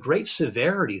commentary of a great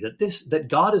severity, that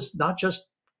God is not just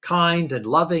kind and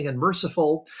loving and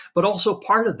merciful, but also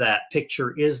part of that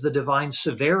picture is the divine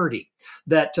severity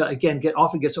that again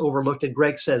often gets overlooked. And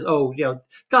Greg says,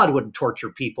 God wouldn't torture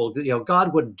people,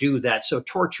 God wouldn't do that. So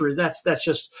torture, that's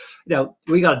just,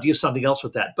 we got to do something else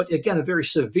with that. But again, a very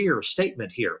severe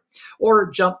statement here. Or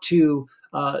jump to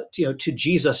to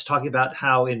Jesus talking about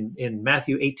how in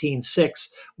Matthew 18:6,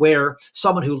 where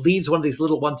someone who leads one of these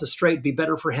little ones astray, it'd be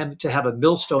better for him to have a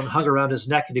millstone hung around his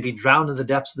neck and to be drowned in the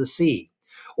depths of the sea.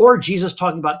 Or Jesus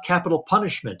talking about capital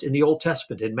punishment in the Old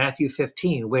Testament in Matthew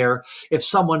 15, where if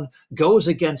someone goes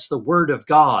against the word of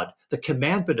God, the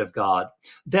commandment of God,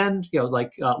 then,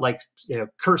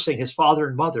 cursing his father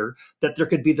and mother, that there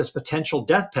could be this potential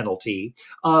death penalty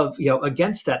of,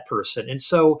 against that person. And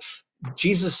so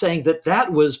Jesus saying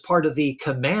that was part of the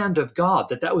command of God,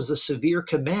 that was a severe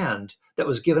command that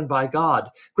was given by God.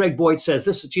 Greg Boyd says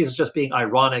this is Jesus just being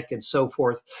ironic and so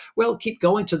forth. Well, keep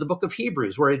going to the book of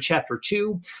Hebrews, where in chapter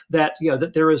 2 that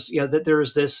there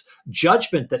is this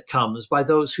judgment that comes by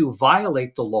those who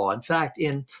violate the law. In fact,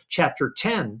 in chapter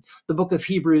 10, the book of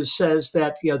Hebrews says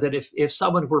that that if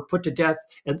someone were put to death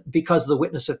and because of the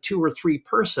witness of 2 or 3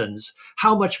 persons,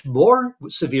 how much more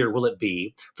severe will it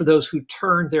be for those who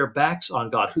turn their backs on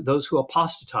God, those who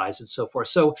apostatize and so forth.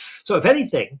 So if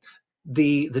anything,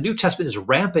 the New Testament is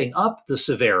ramping up the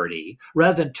severity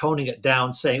rather than toning it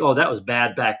down, saying, "Oh, that was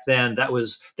bad back then. That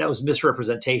was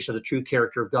misrepresentation of the true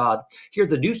character of God." Here,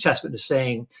 the New Testament is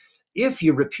saying, if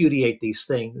you repudiate these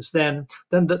things, then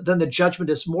the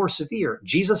judgment is more severe.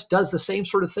 Jesus does the same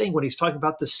sort of thing when he's talking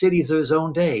about the cities of his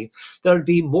own day that would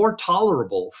be more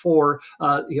tolerable for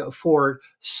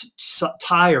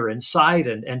Tyre and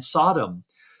Sidon and Sodom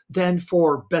than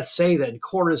for Bethsaida and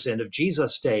Chorazin of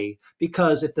Jesus' day,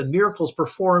 because if the miracles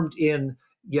performed in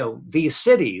these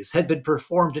cities had been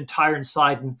performed in Tyre and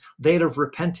Sidon, they'd have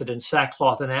repented in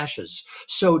sackcloth and ashes.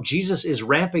 So Jesus is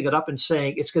ramping it up and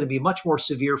saying it's going to be much more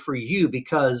severe for you,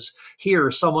 because here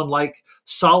someone like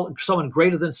someone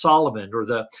greater than Solomon, or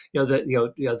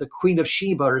the Queen of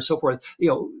Sheba or so forth,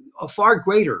 far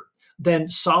greater than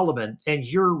Solomon, and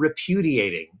you're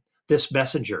repudiating this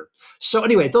messenger. So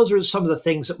anyway, those are some of the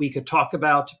things that we could talk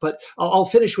about, but I'll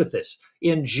finish with this.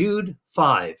 In Jude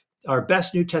 5, our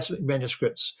best New Testament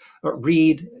manuscripts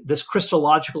read this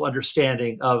Christological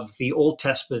understanding of the Old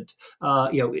Testament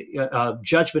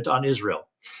judgment on Israel.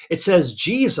 It says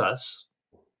Jesus,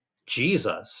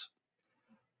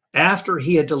 after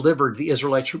he had delivered the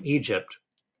Israelites from Egypt,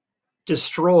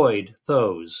 destroyed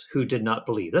those who did not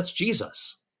believe. That's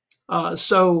Jesus.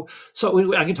 So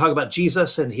I can talk about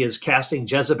Jesus and his casting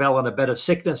Jezebel on a bed of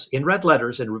sickness in red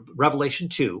letters in Revelation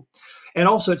 2. And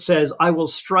also it says, "I will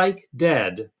strike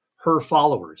dead her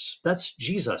followers." That's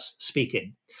Jesus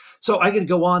speaking. So I could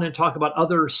go on and talk about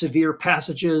other severe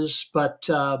passages, but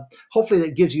hopefully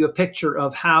that gives you a picture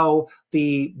of how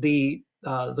the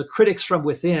critics from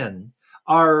within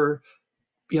are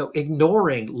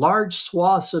ignoring large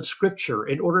swaths of scripture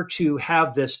in order to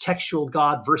have this textual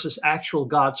God versus actual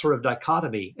God sort of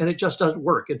dichotomy. And it just doesn't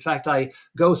work. In fact, I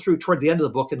go through toward the end of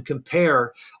the book and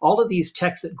compare all of these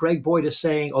texts that Greg Boyd is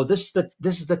saying, oh, this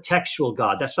is the textual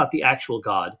God. That's not the actual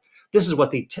God. This is what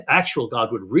the actual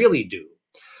God would really do.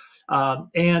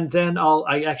 And then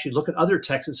I actually look at other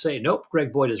texts and say, nope,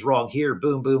 Greg Boyd is wrong here.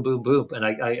 Boom, boom, boom, boom. And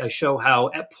I show how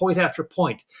at point after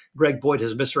point, Greg Boyd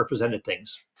has misrepresented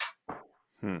things.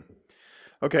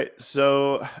 Okay,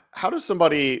 so how does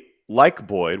somebody like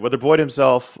Boyd, whether Boyd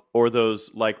himself or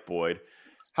those like Boyd,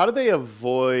 how do they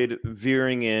avoid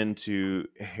veering into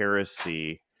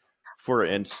heresy? For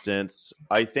instance,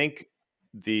 I think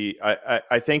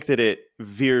I think that it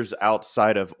veers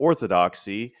outside of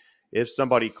orthodoxy if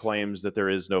somebody claims that there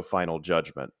is no final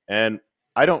judgment. And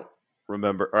I don't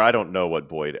remember, or I don't know what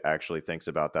Boyd actually thinks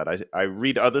about that. I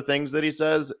read other things that he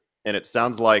says, and it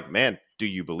sounds like, man, do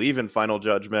you believe in final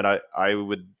judgment? I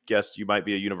would guess you might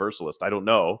be a universalist. I don't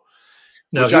know.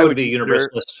 No, he would be a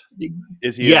universalist.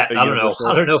 Is he? Yeah, I don't know.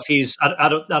 I don't know if he's. I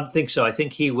don't think so. I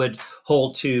think he would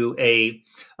hold to a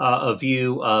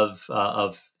view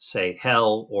of say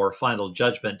hell or final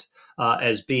judgment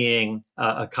as being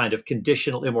a kind of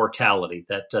conditional immortality,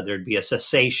 that there'd be a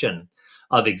cessation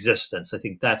of existence. I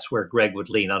think that's where Greg would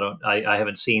lean. I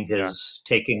haven't seen his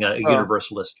taking a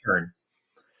universalist turn.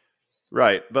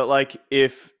 Right, but like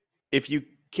if you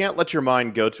can't let your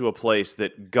mind go to a place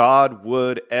that God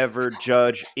would ever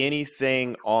judge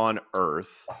anything on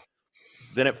earth,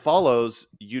 then it follows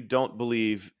you don't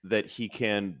believe that he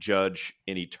can judge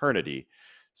in eternity.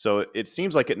 So it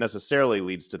seems like it necessarily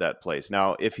leads to that place.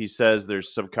 Now, if he says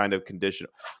there's some kind of condition,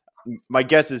 my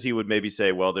guess is he would maybe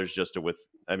say, well, there's just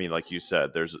like you said,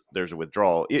 there's a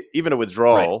withdrawal. Even a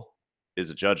withdrawal is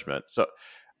a judgment. So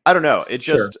I don't know. It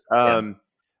just,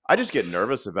 I just get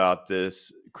nervous about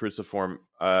this cruciform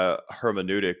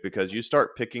hermeneutic, because you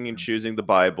start picking and choosing the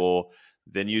Bible,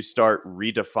 then you start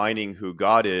redefining who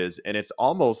God is, and it's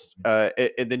almost,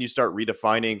 and then you start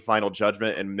redefining final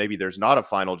judgment, and maybe there's not a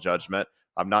final judgment.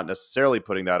 I'm not necessarily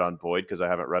putting that on Boyd because I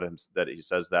haven't read him that he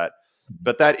says that,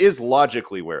 but that is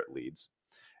logically where it leads.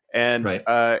 And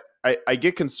Right. I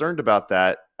get concerned about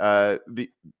that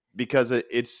because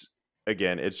it's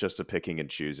just a picking and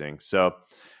choosing. So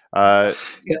Yeah.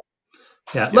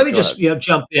 Yeah, let me go just ahead.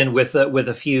 jump in with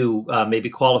a few maybe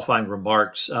qualifying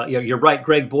remarks. You're right.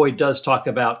 Greg Boyd does talk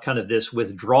about kind of this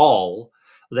withdrawal,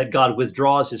 that God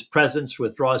withdraws His presence,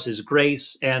 withdraws His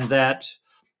grace, and that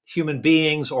human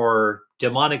beings or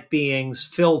demonic beings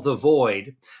fill the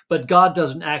void. But God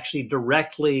doesn't actually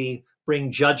directly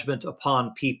bring judgment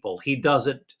upon people. He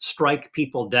doesn't strike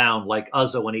people down like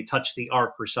Uzzah when he touched the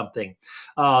ark or something.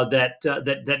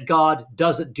 That God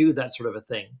doesn't do that sort of a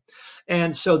thing.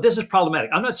 And so this is problematic.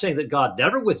 I'm not saying that God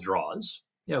never withdraws.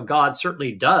 God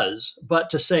certainly does, but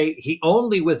to say He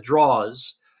only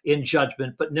withdraws in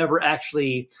judgment, but never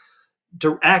actually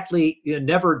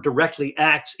never directly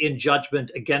acts in judgment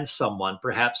against someone,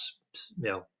 perhaps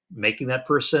making that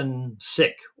person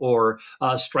sick or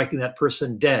striking that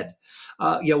person dead.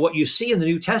 What you see in the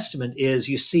New Testament is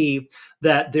you see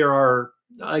that there are.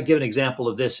 I give an example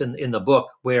of this in the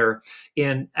book, where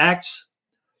in Acts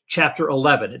chapter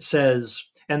 11, it says,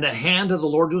 "And the hand of the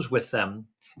Lord was with them,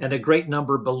 and a great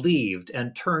number believed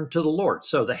and turned to the Lord."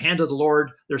 So the hand of the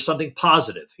Lord, there's something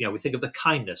positive. We think of the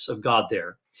kindness of God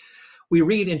there. We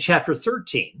read in chapter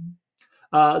 13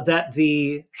 that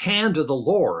the hand of the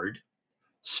Lord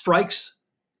strikes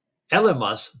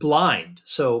Elymas blind.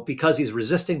 So because he's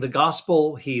resisting the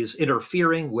gospel, he's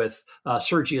interfering with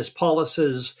Sergius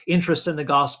Paulus's interest in the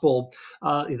gospel,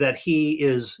 that he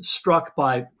is struck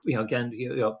by,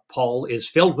 Paul is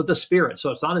filled with the Spirit.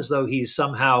 So it's not as though he's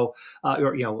somehow,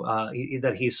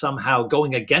 that he's somehow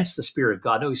going against the Spirit of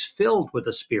God. No, he's filled with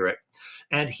the Spirit.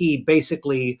 And he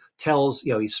basically tells,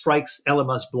 he strikes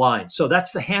Elymas blind. So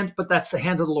that's the hand, but that's the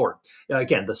hand of the Lord.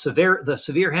 Again, the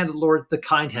severe hand of the Lord, the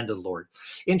kind hand of the Lord.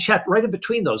 Right in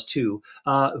between those two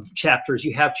chapters,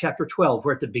 you have chapter 12,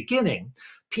 where at the beginning,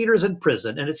 Peter's in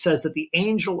prison, and it says that the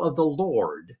angel of the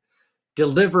Lord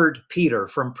delivered Peter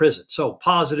from prison. So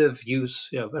positive use,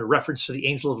 a reference to the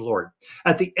angel of the Lord.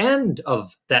 At the end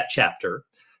of that chapter,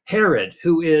 Herod,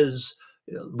 who is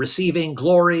receiving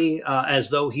glory as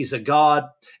though he's a god,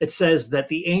 it says that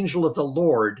the angel of the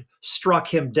Lord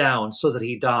struck him down so that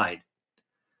he died.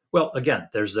 Well, again,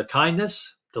 there's the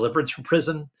kindness, deliverance from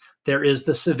prison. There is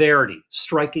the severity,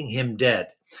 striking him dead.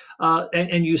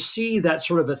 And you see that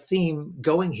sort of a theme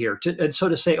going here. And so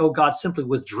to say, oh, God simply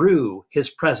withdrew His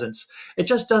presence, it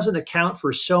just doesn't account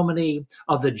for so many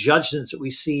of the judgments that we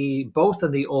see both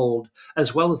in the Old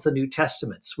as well as the New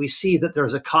Testaments. We see that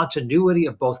there's a continuity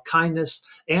of both kindness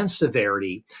and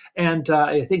severity. And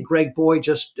I think Greg Boyd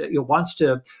just wants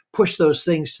to push those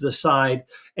things to the side,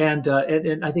 and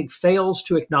I think fails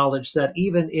to acknowledge that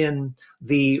even in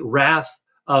the wrath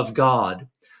of God,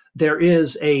 there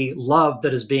is a love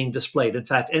that is being displayed. In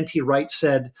fact, N.T. Wright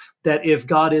said that if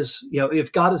God is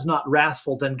not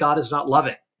wrathful, then God is not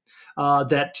loving.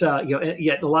 Yet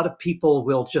a lot of people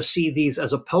will just see these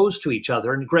as opposed to each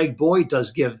other. And Greg Boyd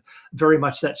does give very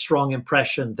much that strong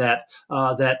impression that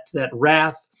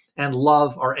wrath and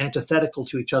love are antithetical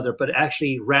to each other, but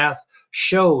actually wrath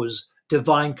shows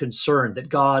divine concern, that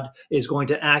God is going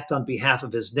to act on behalf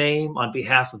of His name, on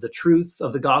behalf of the truth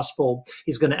of the gospel.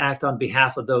 He's going to act on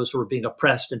behalf of those who are being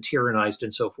oppressed and tyrannized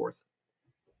and so forth.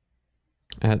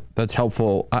 That's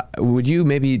helpful. Would you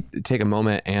maybe take a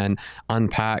moment and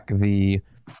unpack the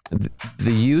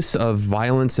use of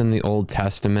violence in the Old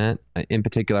Testament? In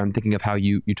particular, I'm thinking of how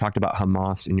you talked about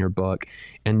Hamas in your book,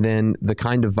 and then the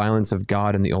kind of violence of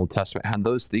God in the Old Testament, how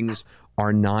those things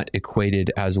are not equated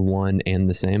as one and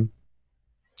the same.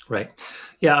 Right.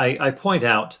 Yeah, I point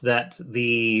out that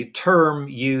the term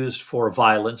used for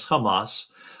violence, Hamas,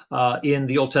 in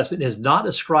the Old Testament is not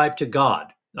ascribed to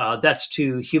God. That's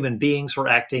to human beings who are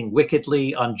acting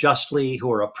wickedly, unjustly, who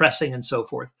are oppressing and so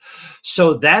forth.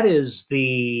 So that is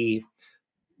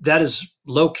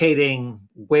locating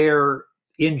where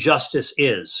injustice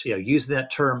is, using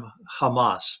that term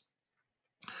Hamas.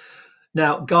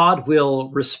 Now, God will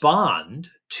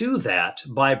respond to that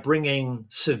by bringing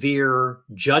severe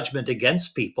judgment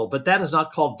against people, but that is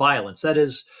not called violence. That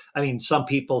is, some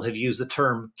people have used the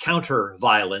term counter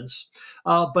violence,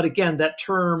 but again, that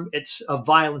term,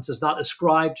 violence is not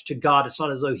ascribed to God. It's not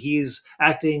as though He's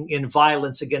acting in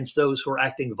violence against those who are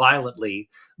acting violently,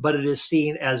 but it is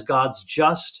seen as God's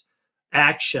just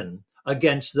action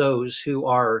against those who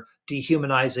are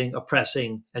dehumanizing,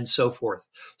 oppressing, and so forth.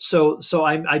 So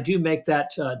I do make that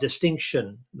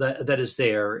distinction that is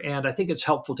there, and I think it's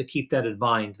helpful to keep that in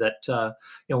mind. That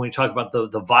when you talk about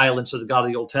the violence of the God of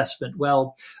the Old Testament,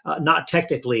 well, not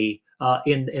technically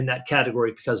in that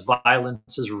category, because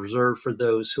violence is reserved for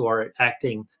those who are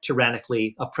acting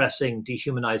tyrannically, oppressing,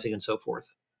 dehumanizing, and so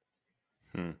forth.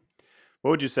 What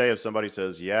would you say if somebody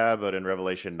says, yeah, but in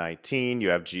Revelation 19, you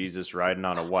have Jesus riding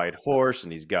on a white horse,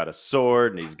 and he's got a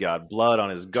sword, and he's got blood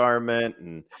on his garment,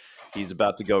 and he's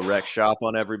about to go wreck shop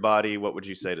on everybody? What would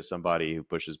you say to somebody who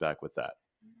pushes back with that?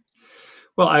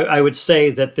 Well, I would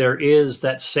say that there is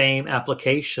that same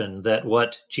application, that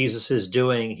what Jesus is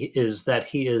doing is that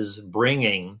he is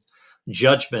bringing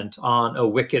judgment on a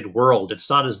wicked world. It's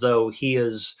not as though he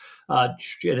is,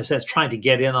 in a sense, trying to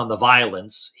get in on the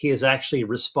violence. He is actually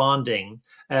responding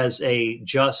as a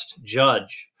just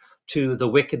judge to the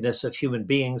wickedness of human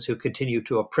beings who continue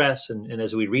to oppress. And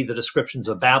as we read the descriptions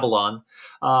of Babylon,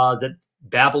 that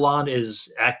Babylon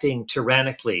is acting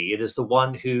tyrannically. It is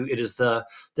the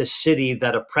city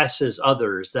that oppresses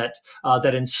others, that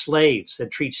enslaves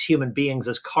and treats human beings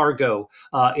as cargo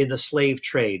in the slave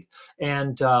trade,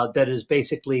 and that is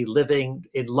basically living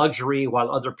in luxury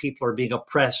while other people are being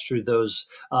oppressed through those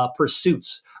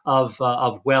pursuits of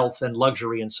wealth and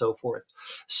luxury and so forth.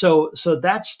 So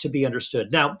that's to be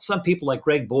understood. Now, some people like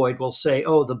Greg Boyd will say,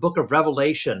 "Oh, the Book of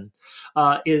Revelation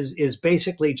is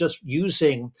basically just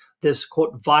using this,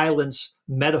 quote, violence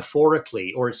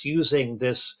metaphorically, or it's using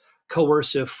this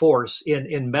coercive force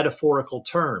in metaphorical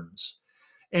terms."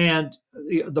 And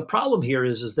the problem here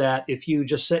is that if you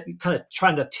just kind of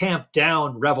trying to tamp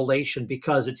down Revelation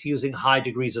because it's using high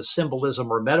degrees of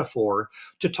symbolism or metaphor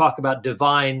to talk about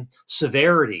divine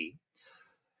severity,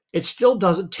 it still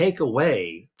doesn't take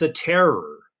away the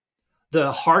terror,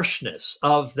 the harshness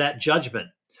of that judgment.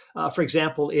 For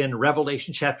example, in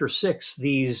Revelation chapter 6,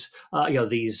 these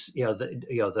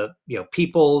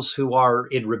peoples who are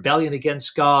in rebellion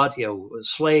against God,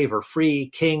 slave or free,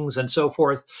 kings and so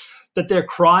forth, that they're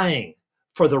crying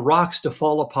for the rocks to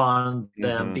fall upon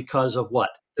them because of what?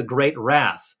 The great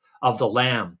wrath of the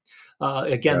Lamb.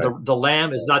 Again, right. The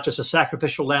lamb is not just a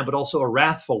sacrificial lamb, but also a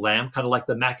wrathful lamb, kind of like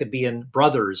the Maccabean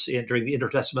brothers during the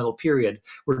intertestamental period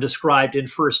were described in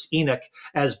First Enoch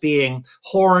as being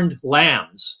horned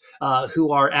lambs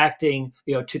who are acting,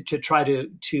 to try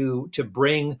to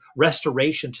bring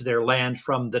restoration to their land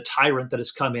from the tyrant that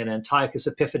has come in, Antiochus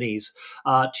Epiphanes,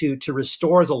 to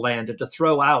restore the land and to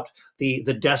throw out the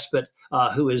despot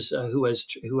who has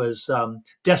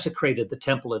desecrated the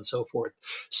temple and so forth.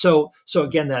 So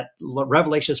again, that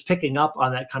Revelation is picking up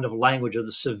on that kind of language of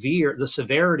the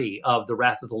severity of the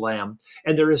wrath of the Lamb,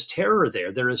 and there is terror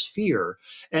there, there is fear,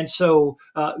 and so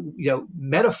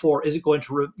metaphor isn't going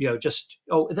to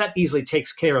that easily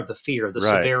takes care of the fear, the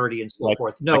severity, and so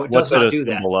forth. No, it does not do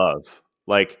that. Of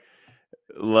like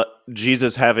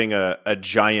Jesus having a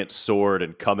giant sword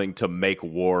and coming to make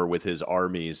war with his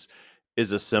armies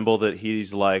is a symbol that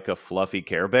he's like a fluffy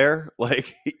Care Bear,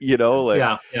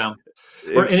 yeah.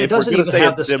 And it doesn't even say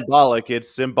it's symbolic.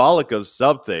 It's symbolic of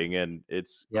something, and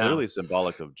it's clearly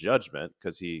symbolic of judgment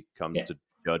because he comes to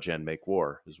judge and make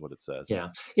war, is what it says. Yeah.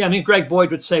 I mean, Greg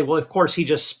Boyd would say, well, of course, he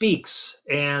just speaks,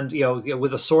 and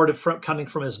with a sword coming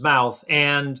from his mouth,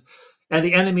 and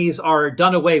the enemies are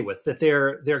done away with, that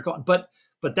they're gone. But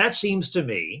that seems to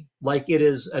me like it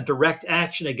is a direct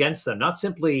action against them, not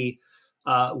simply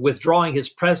withdrawing his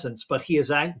presence, but he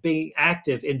is being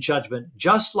active in judgment,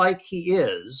 just like he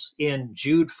is in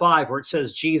Jude 5, where it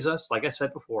says Jesus, like I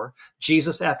said before,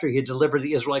 Jesus, after he had delivered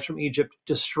the Israelites from Egypt,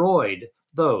 destroyed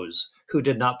those who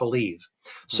did not believe.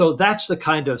 So that's the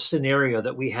kind of scenario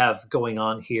that we have going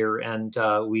on here. And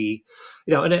I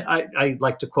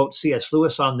like to quote C.S.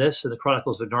 Lewis on this in the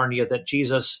Chronicles of Narnia, that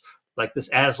Jesus, like this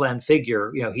Aslan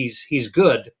figure, he's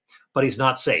good, but he's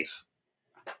not safe.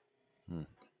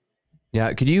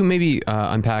 Yeah, could you maybe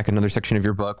unpack another section of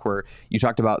your book where you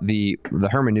talked about the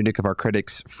hermeneutic of our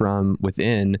critics from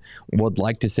within would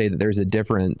like to say that there's a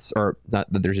difference, or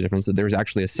not that there's a difference, that there's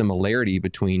actually a similarity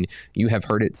between you have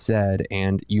heard it said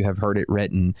and you have heard it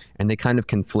written, and they kind of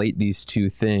conflate these two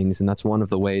things, and that's one of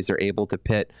the ways they're able to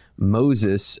pit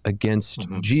Moses against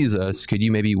Jesus. Could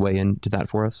you maybe weigh into that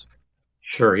for us?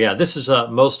 Sure, yeah. This is a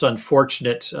most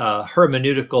unfortunate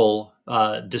hermeneutical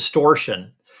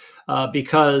distortion.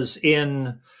 Because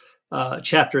in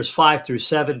chapters 5 through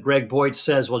 7, Greg Boyd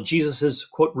says, well, Jesus is,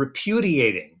 quote,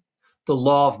 repudiating the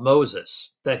law of Moses,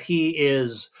 that he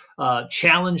is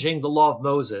challenging the law of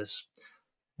Moses.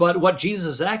 But what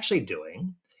Jesus is actually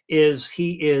doing is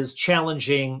he is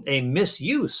challenging a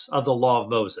misuse of the law of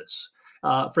Moses.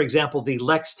 For example, the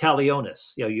lex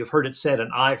talionis, you've heard it said,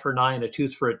 an eye for an eye and a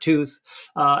tooth for a tooth.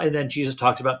 And then Jesus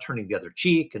talks about turning the other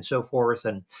cheek and so forth.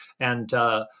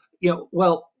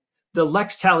 the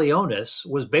lex talionis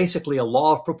was basically a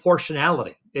law of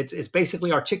proportionality. It's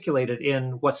basically articulated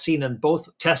in what's seen in both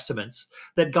testaments,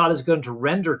 that God is going to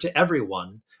render to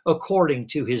everyone according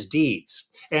to his deeds.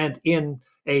 And in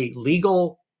a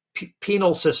legal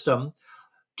penal system,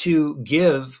 to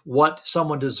give what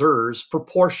someone deserves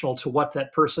proportional to what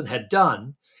that person had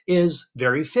done is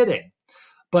very fitting.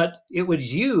 But it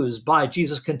was used by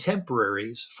Jesus'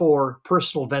 contemporaries for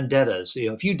personal vendettas.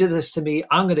 If you did this to me,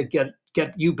 I'm going to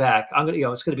get you back.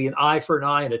 It's going to be an eye for an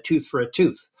eye and a tooth for a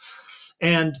tooth.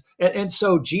 And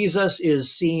so Jesus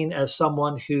is seen as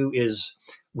someone who is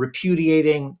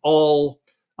repudiating all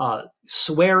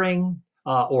swearing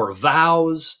or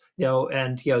vows,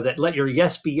 that let your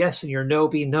yes be yes and your no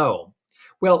be no.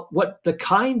 Well, what the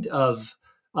kind of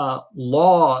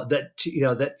law that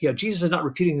Jesus is not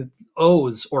repeating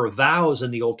oaths or vows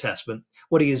in the Old Testament.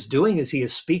 What he is doing is he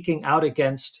is speaking out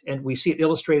against, and we see it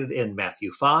illustrated in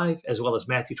Matthew 5 as well as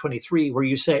Matthew 23, where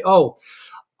you say, "Oh,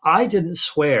 I didn't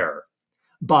swear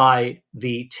by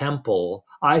the temple;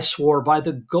 I swore by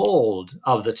the gold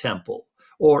of the temple."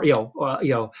 Or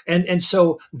and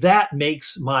so that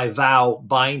makes my vow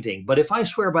binding. But if I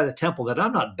swear by the temple, that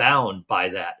I'm not bound by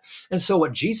that. And so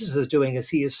what Jesus is doing is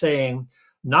he is saying,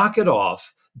 knock it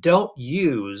off. Don't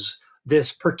use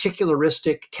this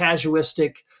particularistic,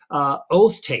 casuistic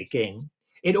oath taking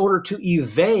in order to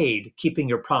evade keeping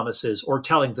your promises or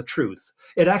telling the truth.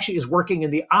 It actually is working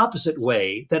in the opposite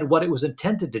way than what it was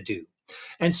intended to do.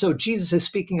 And so Jesus is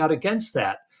speaking out against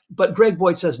that. But Greg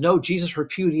Boyd says, no, Jesus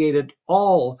repudiated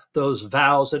all those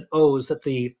vows and oaths that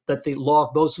the law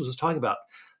of Moses was talking about.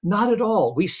 Not at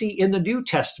all. We see in the New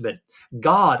Testament,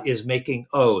 God is making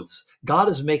oaths. God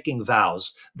is making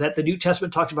vows. That the New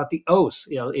Testament talks about the oath,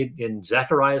 in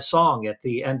Zechariah's song at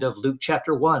the end of Luke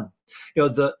chapter 1.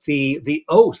 The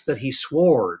oath that he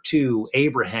swore to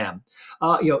Abraham.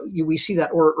 We see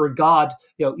that, or God,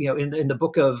 in the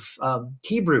book of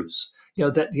Hebrews,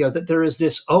 that there is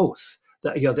this oath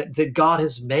that God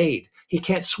has made. He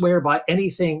can't swear by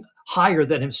anything higher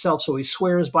than himself, so he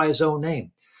swears by his own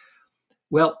name.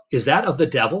 Well, is that of the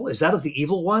devil? Is that of the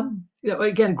evil one?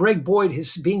 Again, Greg Boyd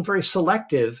is being very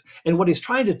selective, and what he's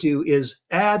trying to do is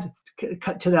add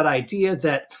to that idea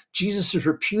that Jesus is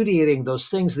repudiating those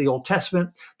things in the Old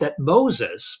Testament, that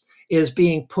Moses is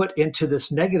being put into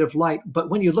this negative light. But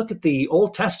when you look at the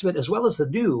Old Testament as well as the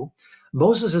New,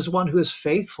 Moses is one who is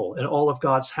faithful in all of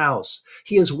God's house.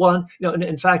 He is one, and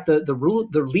in fact,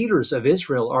 the leaders of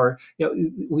Israel are,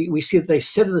 we see that they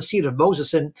sit in the seat of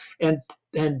Moses,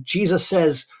 and Jesus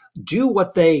says, do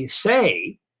what they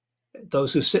say,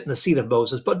 those who sit in the seat of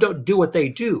Moses, but don't do what they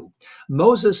do.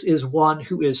 Moses is one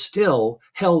who is still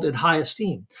held in high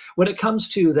esteem. When it comes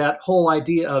to that whole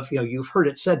idea of, you've heard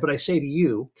it said, but I say to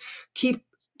you, keep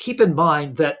in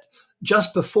mind that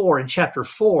just before in chapter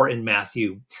 4 in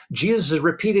Matthew, Jesus is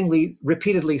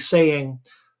repeatedly saying,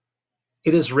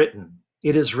 it is written,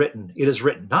 it is written, it is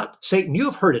written. Not Satan, you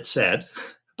have heard it said,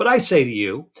 but I say to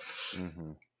you.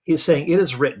 Mm-hmm. He's saying, it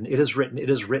is written, it is written, it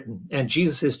is written. And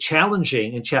Jesus is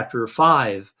challenging in chapter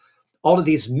 5 all of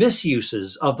these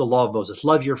misuses of the law of Moses.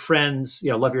 Love your friends,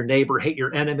 love your neighbor, hate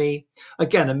your enemy.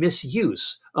 Again, a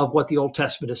misuse of what the Old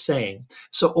Testament is saying.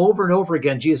 So over and over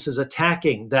again, Jesus is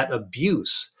attacking that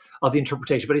abuse of the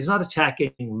interpretation, but he's not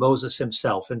attacking Moses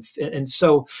himself. And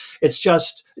so it's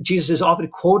just, Jesus is often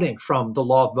quoting from the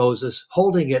law of Moses,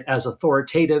 holding it as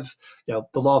authoritative. The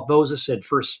law of Moses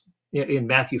in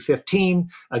Matthew 15,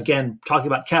 again, talking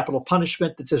about capital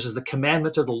punishment, that this is the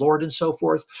commandment of the Lord and so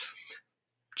forth.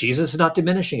 Jesus is not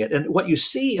diminishing it. And what you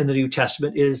see in the New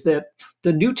Testament is that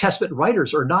the New Testament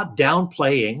writers are not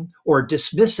downplaying or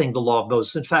dismissing the law of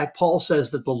Moses. In fact, Paul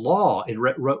says that the law in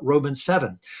Romans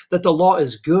 7, that the law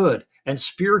is good and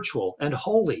spiritual and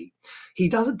holy. He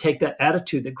doesn't take that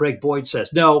attitude that Greg Boyd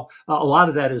says. No, a lot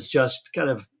of that is just kind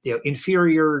of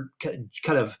inferior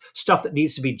kind of stuff that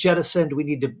needs to be jettisoned. We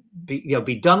need to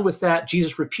be done with that.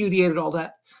 Jesus repudiated all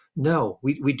that. No,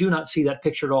 we do not see that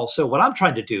picture at all. So what I'm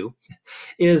trying to do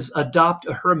is adopt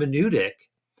a hermeneutic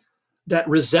that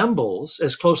resembles,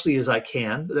 as closely as I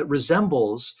can, that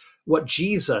resembles what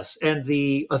Jesus and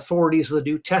the authorities of the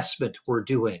New Testament were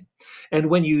doing. And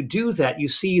when you do that, you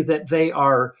see that they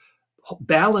are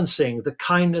balancing the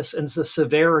kindness and the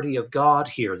severity of God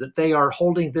here, that they are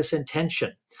holding this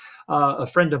intention. A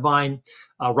friend of mine,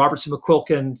 Robertson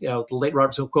McQuilkin, the late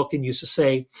Robertson McQuilkin, used to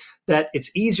say that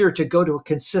it's easier to go to a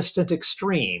consistent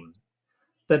extreme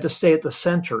than to stay at the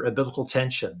center of biblical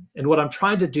tension. And what I'm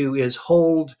trying to do is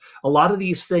hold a lot of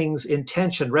these things in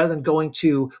tension rather than going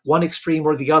to one extreme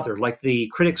or the other, like the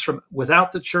critics from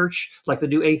without the church, like the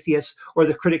new atheists, or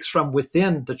the critics from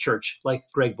within the church, like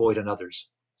Greg Boyd and others.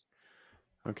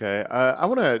 Okay. I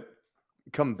want to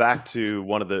come back to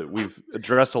we've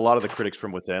addressed a lot of the critics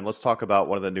from within. Let's talk about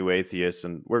one of the new atheists,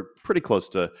 and we're pretty close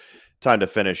to time to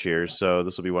finish here. So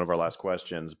this will be one of our last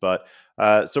questions. But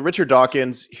so Richard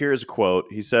Dawkins, here's a quote.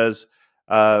 He says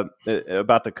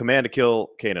about the command to kill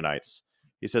Canaanites.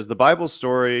 He says, the Bible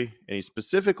story, and he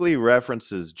specifically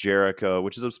references Jericho,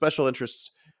 which is of special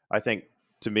interest, I think,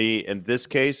 to me in this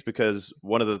case, because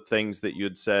one of the things that you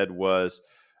had said was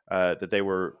that they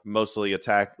were mostly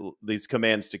attacked, these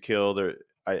commands to kill.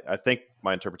 I think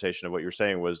my interpretation of what you're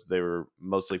saying was they were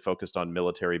mostly focused on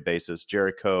military bases.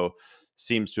 Jericho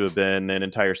seems to have been an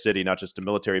entire city, not just a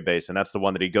military base. And that's the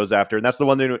one that he goes after. And that's the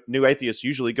one that new atheists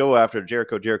usually go after,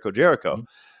 Jericho, Jericho, Jericho.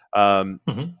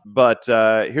 Mm-hmm. But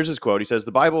here's his quote. He says,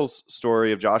 the Bible's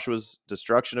story of Joshua's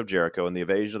destruction of Jericho and the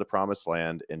invasion of the Promised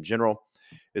Land in general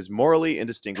is morally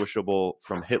indistinguishable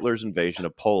from Hitler's invasion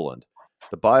of Poland.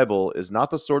 The Bible is not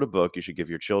the sort of book you should give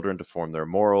your children to form their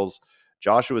morals.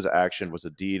 Joshua's action was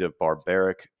a deed of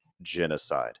barbaric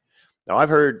genocide. Now, I've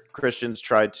heard Christians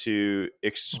try to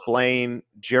explain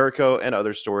Jericho and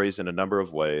other stories in a number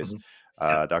of ways.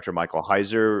 Dr. Michael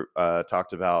Heiser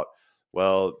talked about,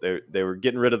 well, they were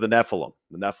getting rid of the Nephilim.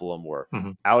 The Nephilim were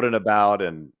out and about,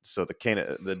 and so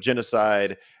the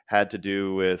genocide had to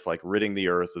do with like ridding the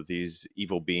earth of these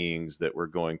evil beings that were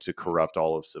going to corrupt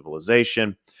all of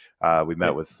civilization. We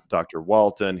met with Dr.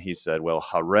 Walton. He said, well,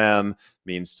 harem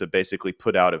means to basically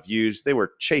put out of use. They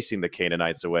were chasing the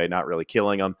Canaanites away, not really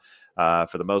killing them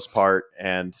for the most part.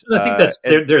 And I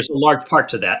think there's a large part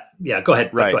to that. Yeah, go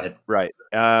ahead. Right, go ahead. Right.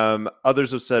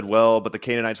 Others have said, well, but the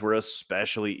Canaanites were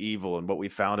especially evil. And what we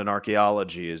found in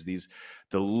archaeology is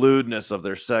the lewdness of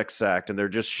their sex act and their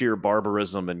just sheer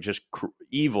barbarism and just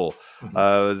evil.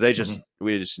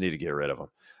 We just need to get rid of them.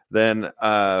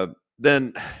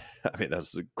 Then I mean,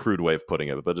 that's a crude way of putting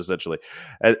it, but essentially.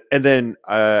 And then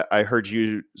I heard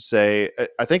you say,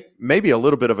 I think maybe a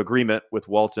little bit of agreement with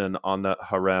Walton on the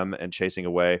harem and chasing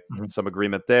away, some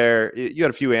agreement there. You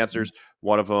had a few answers.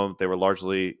 One of them, they were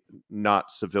largely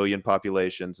not civilian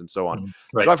populations and so on.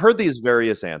 Right. So I've heard these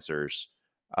various answers.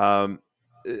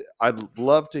 I'd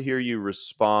love to hear you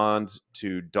respond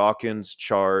to Dawkins'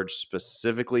 charge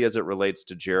specifically as it relates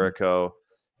to Jericho.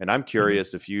 And I'm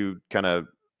curious if you kind of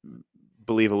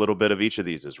believe a little bit of each of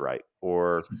these is right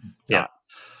or not.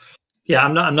 Yeah,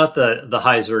 I'm not the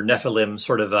Heiser Nephilim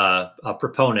sort of a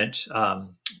proponent,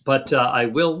 but I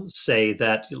will say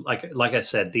that, like I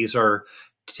said, these are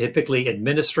typically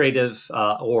administrative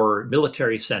or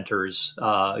military centers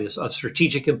of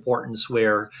strategic importance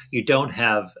where you don't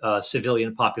have a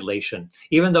civilian population.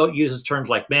 Even though it uses terms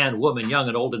like man, woman, young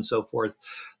and old and so forth,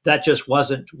 that just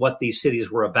wasn't what these cities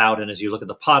were about. And as you look at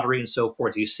the pottery and so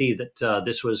forth, you see that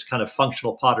this was kind of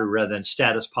functional pottery rather than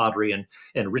status pottery.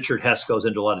 And Richard Hess goes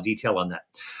into a lot of detail on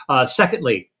that.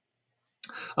 Secondly,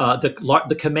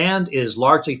 the command is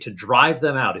largely to drive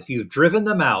them out. If you've driven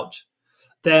them out,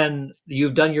 then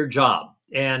you've done your job.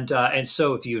 And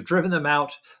so if you've driven them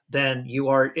out, then you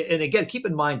are, and again, keep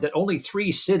in mind that only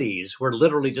 3 cities were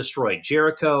literally destroyed: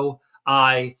 Jericho,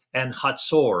 Ai, and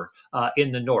Hatzor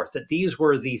in the north. That these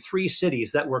were the 3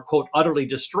 cities that were, quote, utterly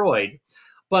destroyed,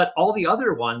 but all the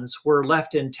other ones were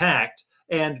left intact.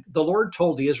 And the Lord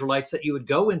told the Israelites that you would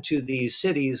go into these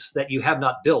cities that you have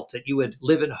not built, that you would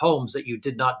live in homes that you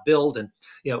did not build, and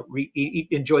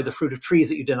enjoy the fruit of trees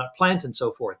that you did not plant, and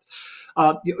so forth.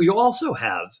 You also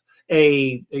have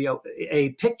a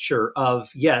picture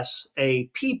of, yes, a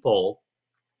people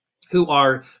who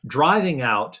are driving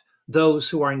out those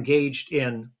who are engaged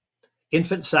in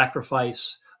infant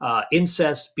sacrifice,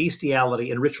 incest,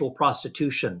 bestiality, and ritual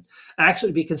prostitution,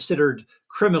 actually be considered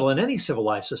criminal in any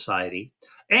civilized society.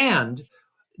 And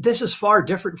this is far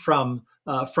different from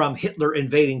Hitler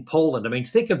invading Poland. I mean,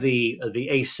 think of the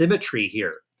asymmetry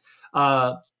here.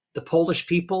 The Polish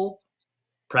people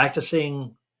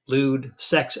practicing lewd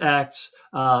sex acts,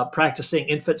 practicing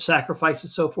infant sacrifice, and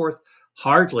so forth.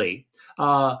 Hardly.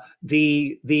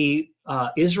 The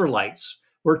Israelites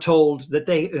were told that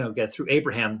they, through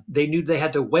Abraham, they knew they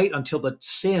had to wait until the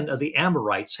sin of the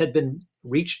Amorites had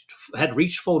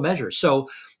reached full measure. So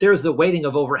there's the waiting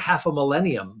of over half a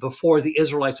millennium before the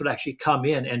Israelites would actually come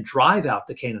in and drive out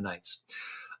the Canaanites.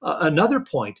 Another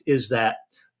point is that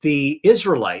the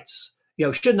Israelites,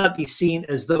 should not be seen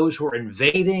as those who are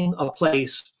invading a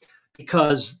place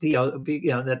because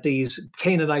that these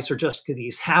Canaanites are just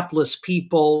these hapless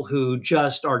people who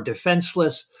just are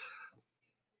defenseless.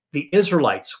 The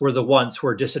Israelites were the ones who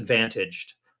were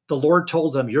disadvantaged. The Lord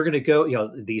told them, you're going to go,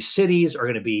 these cities are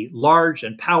going to be large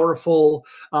and powerful,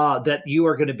 that you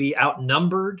are going to be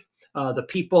outnumbered, the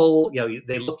people,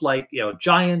 they look like,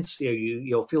 giants.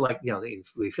 You'll feel like,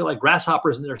 we feel like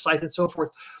grasshoppers in their sight and so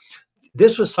forth.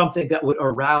 This was something that would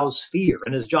arouse fear.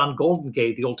 And as John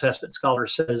Goldengate, the Old Testament scholar,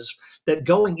 says, that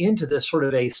going into this sort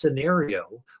of a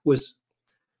scenario was.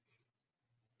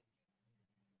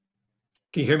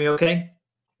 Can you hear me okay?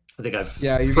 I think I've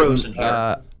frozen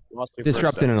here.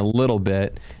 Disrupted in a little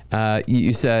bit.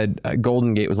 You said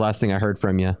Golden Gate was the last thing I heard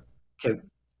from you. Okay.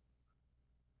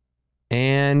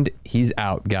 And he's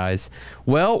out, guys.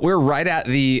 Well, we're right at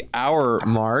the hour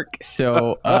mark,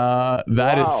 so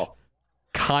that is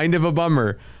kind of a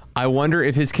bummer. I wonder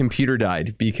if his computer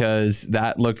died, because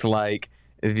that looked like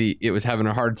it was having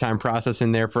a hard time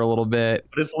processing there for a little bit.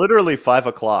 But it's literally 5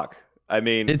 o'clock. I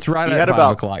mean, it's right at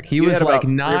 5 o'clock. He was like,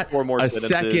 not a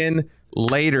second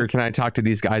later, can I talk to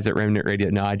these guys at Remnant Radio?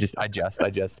 No, I just. He's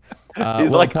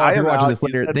well, like, Paul, I if am you're watching out. this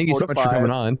later, thank you so much for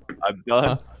coming on. I'm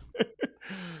done.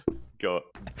 Go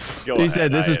he ahead.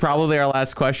 said, this is probably our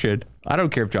last question. I don't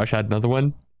care if Josh had another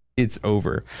one. It's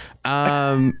over.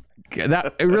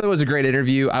 It really was a great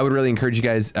interview. I would really encourage you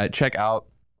guys, check out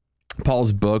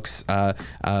Paul's books.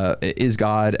 Is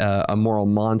God a moral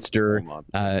monster?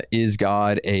 Is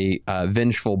God a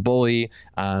vengeful bully?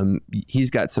 He's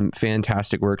got some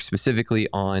fantastic work, specifically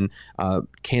on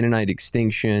Canaanite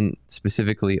extinction,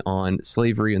 specifically on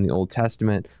slavery in the Old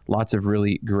Testament. Lots of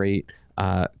really great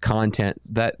content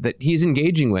that he's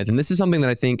engaging with. And this is something that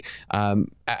I think,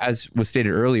 as was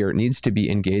stated earlier, needs to be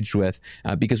engaged with,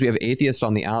 because we have atheists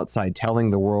on the outside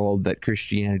telling the world that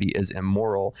Christianity is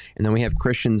immoral. And then we have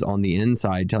Christians on the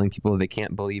inside telling people that they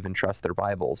can't believe and trust their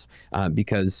Bibles,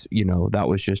 because, that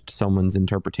was just someone's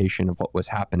interpretation of what was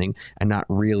happening and not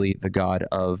really the God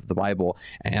of the Bible.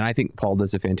 And I think Paul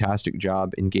does a fantastic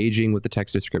job engaging with the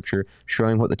text of Scripture,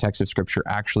 showing what the text of Scripture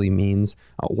actually means,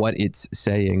 what it's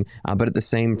saying, but at the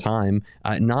same time,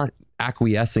 not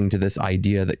acquiescing to this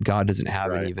idea that God doesn't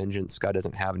have any vengeance, God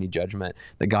doesn't have any judgment,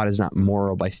 that God is not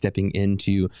moral by stepping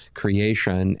into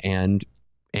creation and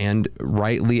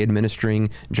rightly administering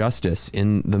justice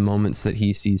in the moments that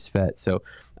he sees fit. So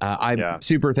I'm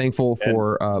super thankful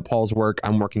for Paul's work.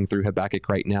 I'm working through Habakkuk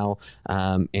right now,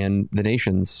 and the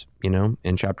nations,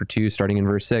 in chapter 2, starting in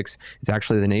verse 6, it's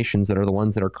actually the nations that are the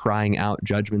ones that are crying out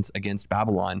judgments against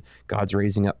Babylon. God's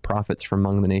raising up prophets from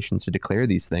among the nations to declare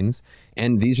these things.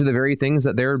 And these are the very things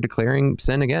that they're declaring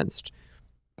sin against: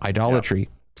 idolatry,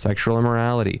 sexual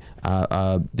immorality,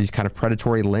 these kind of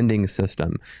predatory lending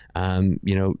system,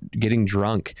 getting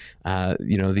drunk,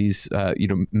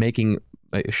 making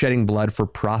shedding blood for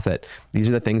profit. These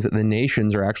are the things that the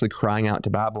nations are actually crying out to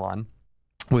Babylon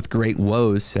with great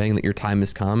woes, saying that your time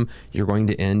has come, you're going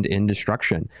to end in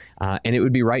destruction. And it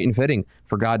would be right and fitting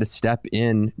for God to step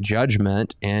in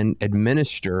judgment and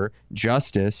administer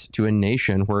justice to a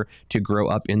nation, where to grow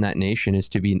up in that nation is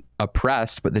to be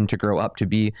oppressed, but then to grow up to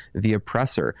be the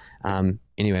oppressor.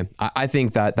 Anyway, I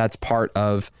think that that's part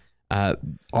of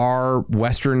our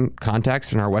Western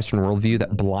context and our Western worldview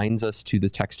that blinds us to the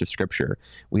text of Scripture.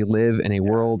 We live in a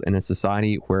world, in a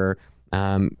society where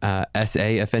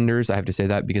SA offenders, I have to say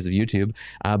that because of YouTube,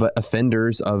 but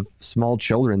offenders of small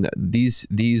children,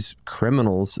 these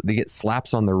criminals, they get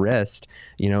slaps on the wrist,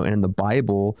 and in the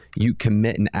Bible, you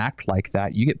commit an act like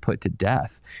that, you get put to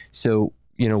death. So,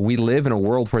 we live in a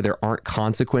world where there aren't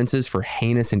consequences for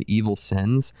heinous and evil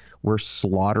sins. We're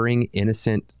slaughtering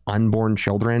innocent unborn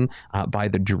children by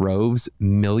the droves,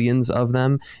 millions of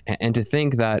them. And to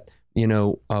think that,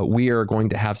 we are going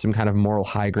to have some kind of moral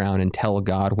high ground and tell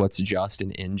God what's just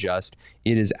and unjust,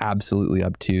 it is absolutely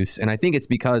obtuse. And I think it's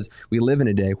because we live in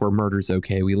a day where murder's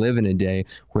okay. We live in a day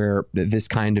where this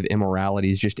kind of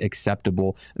immorality is just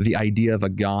acceptable. The idea of a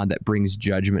God that brings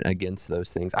judgment against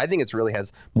those things, I think it's really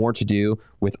has more to do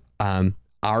with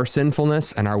our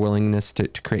sinfulness and our willingness to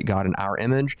create God in our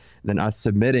image than us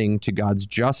submitting to God's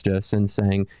justice and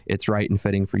saying it's right and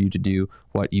fitting for you to do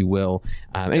what you will.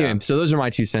 Anyway, so those are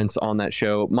my 2 cents on that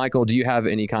show. Michael, do you have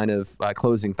any kind of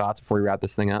closing thoughts before we wrap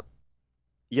this thing up?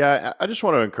 Yeah, I just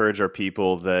want to encourage our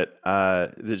people that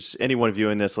there's anyone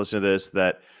viewing this, listening to this,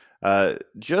 that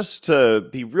just to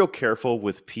be real careful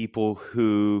with people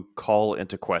who call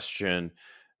into question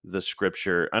the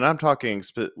Scripture. And I'm talking,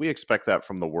 we expect that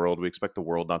from the world. We expect the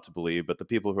world not to believe, but the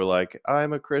people who are like,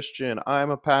 I'm a Christian,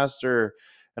 I'm a pastor,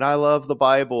 and I love the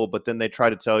Bible, but then they try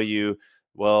to tell you,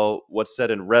 well, what's said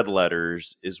in red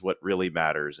letters is what really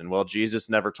matters. And well,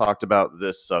 Jesus never talked about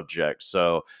this subject,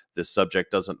 so this subject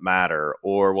doesn't matter.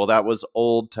 Or, well, that was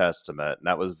Old Testament, and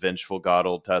that was vengeful God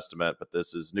Old Testament, but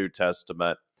this is New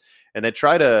Testament. and they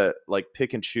try to like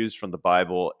pick and choose from the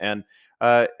Bible. And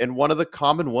one of the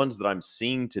common ones that I'm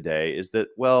seeing today is that,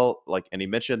 well, like, and he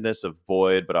mentioned this of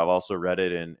Boyd, but I've also read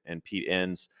it in Pete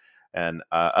Enns and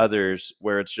others,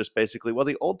 where it's just basically, well,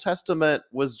 the Old Testament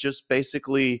was just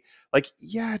basically like,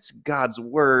 yeah, it's God's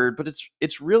word, but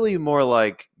it's really more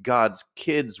like God's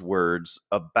kids' words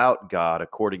about God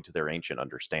according to their ancient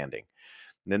understanding.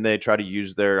 And then they try to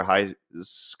use their high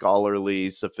scholarly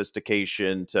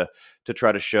sophistication to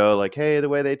try to show like, hey, the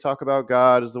way they talk about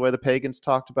God is the way the pagans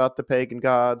talked about the pagan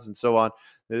gods and so on.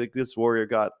 They're like this warrior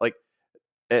God, like,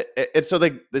 and so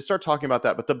they start talking about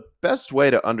that. But the best way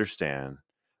to understand,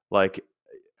 like,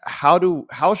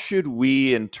 how should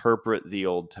we interpret the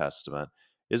Old Testament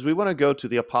is we want to go to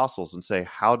the apostles and say,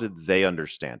 how did they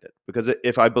understand it? Because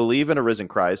if I believe in a risen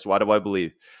Christ, why do I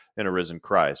believe in a risen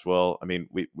Christ? Well, I mean,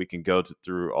 we can go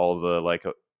through all the like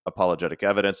apologetic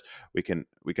evidence. We can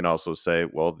also say,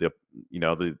 well, the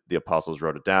apostles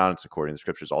wrote it down. It's according to the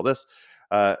scriptures, all this.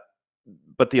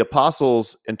 But the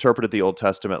apostles interpreted the Old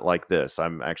Testament like this.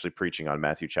 I'm actually preaching on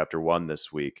Matthew chapter 1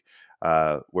 this week,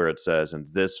 where it says, and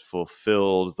this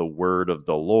fulfilled the word of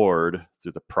the Lord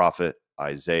through the prophet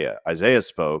Isaiah. Isaiah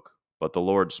spoke, but the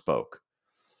Lord spoke.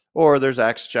 Or there's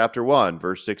Acts chapter 1,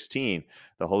 verse 16.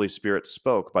 The Holy Spirit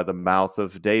spoke by the mouth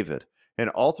of David.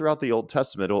 And all throughout the Old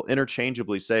Testament, it'll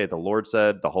interchangeably say, the Lord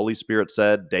said, the Holy Spirit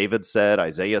said, David said,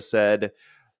 Isaiah said.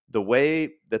 The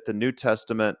way that the New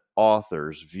Testament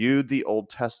authors viewed the Old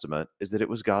Testament is that it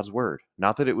was God's word,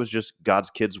 not that it was just God's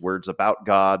kids' words about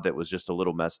God that was just a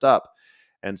little messed up.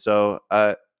 And so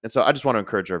I just want to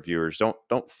encourage our viewers,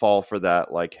 don't fall for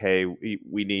that. Like, hey,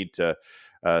 we need to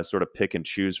sort of pick and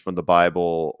choose from the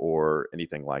Bible or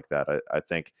anything like that. I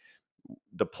think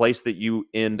the place that you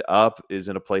end up is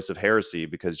in a place of heresy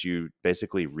because you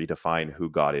basically redefine who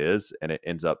God is, and it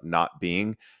ends up not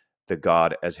being the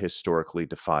God as historically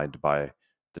defined by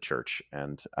the church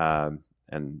and by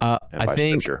I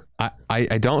think scripture.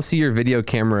 I don't see your video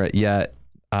camera yet,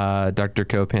 Dr.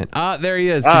 Copan. There he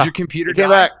is. Did your computer came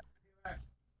die? Back.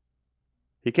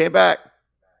 He came back.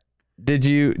 Did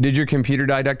your computer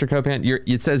die, Dr. Copan?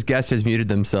 It says guest has muted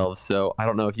themselves, so I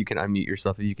don't know if you can unmute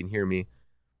yourself if you can hear me.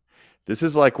 This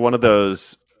is like one of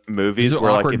those movies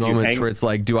where awkward like if moments you where it's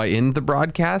like, do I end the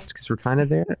broadcast because we're kind of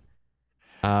there?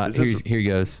 Here he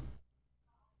goes.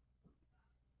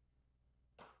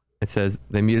 It says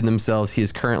they muted themselves. He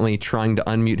is currently trying to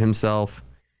unmute himself.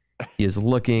 He is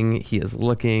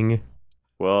looking.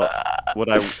 Well, what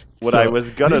I was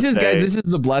gonna say, guys, this is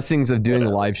the blessings of doing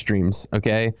live streams.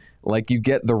 Okay, like you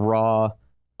get the raw,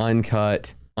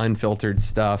 uncut, unfiltered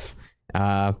stuff,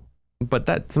 but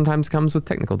that sometimes comes with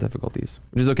technical difficulties,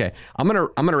 which is okay. I'm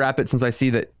gonna wrap it since I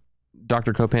see that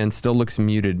Dr. Copan still looks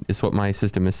muted, is what my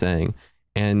system is saying.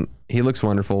 And he looks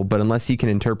wonderful, but unless he can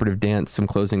interpretive dance some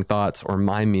closing thoughts or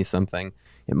mime me something,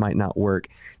 it might not work.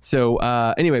 So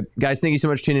anyway, guys, thank you so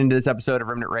much for tuning into this episode of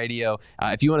Remnant Radio.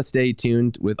 If you want to stay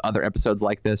tuned with other episodes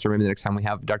like this, or maybe the next time we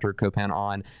have Dr. Copan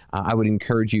on, I would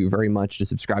encourage you very much to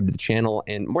subscribe to the channel.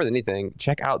 And more than anything,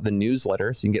 check out the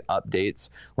newsletter so you can get updates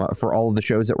for all of the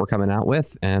shows that we're coming out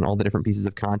with and all the different pieces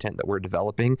of content that we're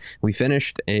developing. We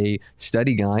finished a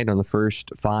study guide on the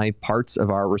first 5 parts of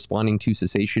our responding to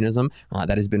cessationism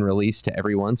that has been released to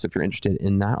everyone. So if you're interested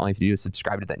in that, all you have to do is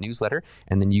subscribe to that newsletter,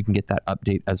 and then you can get that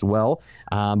update as well.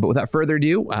 But without further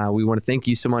ado, we want to thank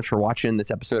you so much for watching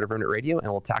this episode of Remnant Radio, and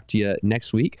we'll talk to you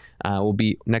next week. We'll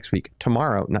be next week,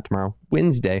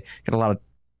 Wednesday. Got a lot of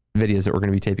videos that we're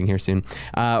going to be taping here soon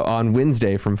on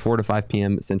Wednesday from 4 to 5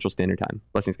 p.m. Central Standard Time.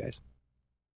 Blessings, guys.